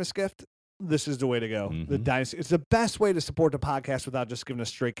nice Christmas gift, this is the way to go. Mm-hmm. The Dynasty. It's the best way to support the podcast without just giving us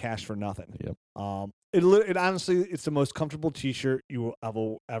straight cash for nothing. Yep. It honestly, it's the most comfortable T-shirt you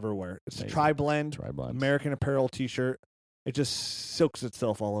will ever wear. It's a tri-blend American Apparel T-shirt. It just silks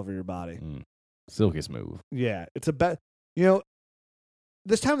itself all over your body. Silky smooth. Yeah, it's a bet.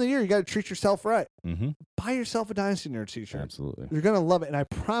 This time of the year, you got to treat yourself right. Mm-hmm. Buy yourself a Dynasty Nerd T-shirt. Absolutely. You're gonna love it, and I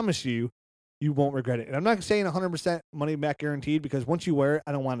promise you, you won't regret it. And I'm not saying 100% money back guaranteed because once you wear it,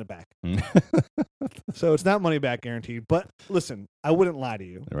 I don't want it back. So it's not money back guaranteed. But listen, I wouldn't lie to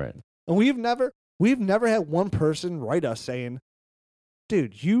you. Right. And we've never had one person write us saying,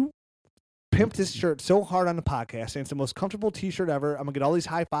 "Dude, you pimped this shirt so hard on the podcast, and it's the most comfortable T-shirt ever. I'm gonna get all these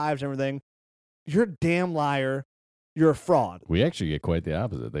high fives and everything. You're a damn liar. You're a fraud." We actually get quite the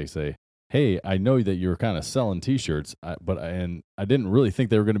opposite. They say, "Hey, I know that you're kind of selling T-shirts, but I didn't really think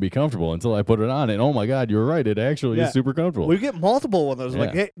they were going to be comfortable until I put it on, and oh my God, you're right. It actually is super comfortable." We get multiple of those. Yeah.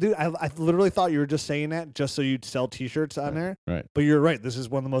 Like, hey, dude, I literally thought you were just saying that just so you'd sell T-shirts on there. Right. But you're right. This is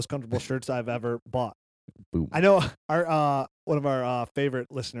one of the most comfortable shirts I've ever bought. Boom. I know our one of our favorite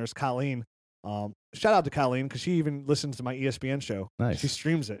listeners, Colleen. Shout out to Colleen because she even listens to my ESPN show. Nice. She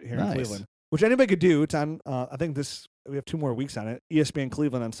streams it here in Cleveland, which anybody could do. It's on. I think we have 2 more weeks on it. ESPN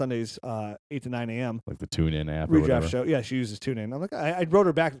Cleveland on Sundays, 8 to 9 a.m. Like the TuneIn app. Redraft show. Yeah, she uses TuneIn. I'm like, I wrote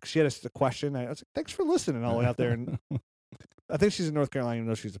her back because she had a question. I was like, thanks for listening all the way out there. And I think she's in North Carolina, even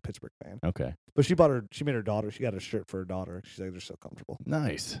though she's a Pittsburgh fan. Okay. But she made her daughter. She got a shirt for her daughter. She's like, they're so comfortable.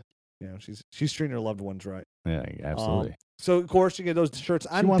 Nice. Yeah, she's treating her loved ones right. Yeah, absolutely. So of course you get those shirts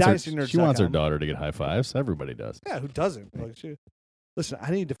on DynastyNerds.com. She wants her daughter to get high fives. Everybody does. Yeah, who doesn't? Like, listen,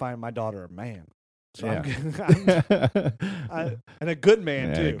 I need to find my daughter a man. So yeah. And a good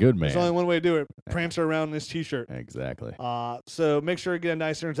man too. A good man. There's only one way to do it. Prancer around in this T-shirt. Exactly. So make sure to get on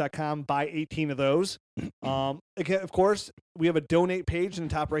DynastyNerds.com. Buy 18 of those. Again, of course, we have a donate page in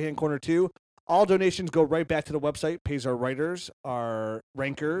the top right-hand corner too. All donations go right back to the website. Pays our writers, our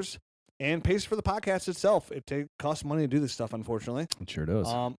rankers, and pays for the podcast itself. It costs money to do this stuff, unfortunately. It sure does.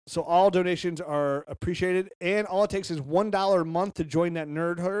 So all donations are appreciated, and all it takes is $1 a month to join that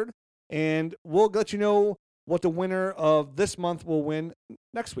Nerd Herd. And we'll let you know what the winner of this month will win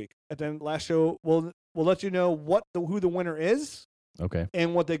next week. At the last show, we'll let you know who the winner is. Okay.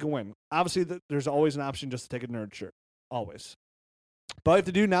 And what they can win. Obviously, there's always an option just to take a nerd shirt. Always. But all you have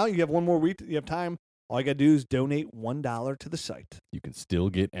to do now, you have one more week. You have time. All you got to do is donate $1 to the site. You can still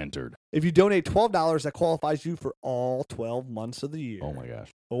get entered. If you donate $12, that qualifies you for all 12 months of the year. Oh, my gosh.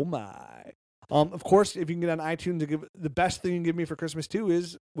 Oh, my. Of course, if you can get on iTunes, the best thing you can give me for Christmas too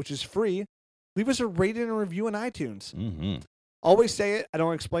which is free, leave us a rating and review on iTunes. Mm-hmm. Always say it. I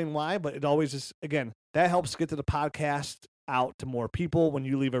don't explain why, but it always is. Again, that helps get to the podcast out to more people when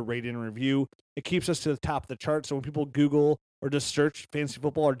you leave a rating and review. It keeps us to the top of the chart. So when people Google or just search fantasy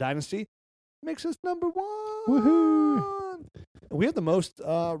football or dynasty, it makes us number 1. Woohoo! We have the most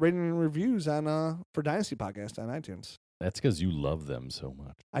rating and reviews for Dynasty podcast on iTunes. That's because you love them so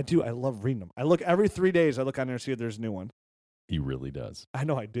much. I do. I love reading them. I look every 3 days. I look on there and see if there's a new one. He really does. I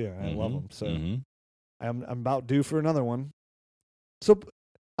know I do. I love them. So mm-hmm. I'm about due for another one. So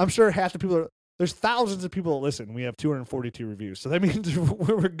I'm sure half the people there's thousands of people that listen. We have 242 reviews. So that means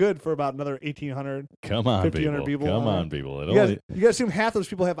we're good for about another 1,800. Come on, 1,500 people. Come on, people. You got to assume half those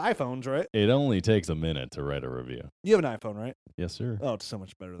people have iPhones, right? It only takes a minute to write a review. You have an iPhone, right? Yes, sir. Oh, it's so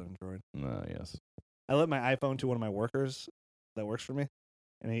much better than Android. Yes. I let my iPhone to one of my workers that works for me,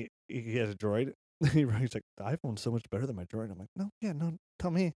 and he has a Droid. He's like, the iPhone's so much better than my Droid. I'm like, no,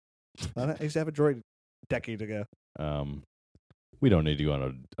 tell me. I used to have a Droid a decade ago. We don't need to go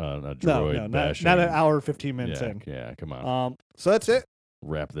on a Droid bashing. Not an hour, 15 minutes in. Yeah, come on. So that's it.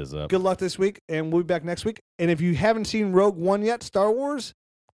 Wrap this up. Good luck this week, and we'll be back next week. And if you haven't seen Rogue One yet, Star Wars,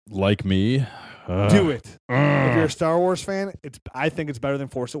 like me, do it. If you're a Star Wars fan, I think it's better than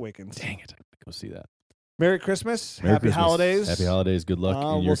Force Awakens. Dang it. Go see that. Merry Christmas. Merry Happy Christmas. holidays. Happy holidays. Good luck in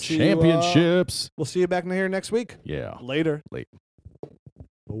We'll your see you, championships. We'll see you back in here next week. Yeah. Later. Late.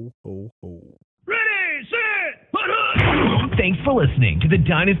 Ho, ho, ho. Ready, set, put up! Thanks for listening to the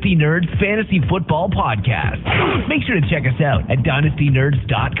Dynasty Nerds Fantasy Football Podcast. Make sure to check us out at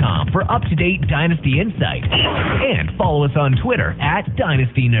dynastynerds.com for up-to-date Dynasty insight. And follow us on Twitter at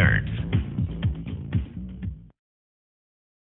Dynasty Nerds.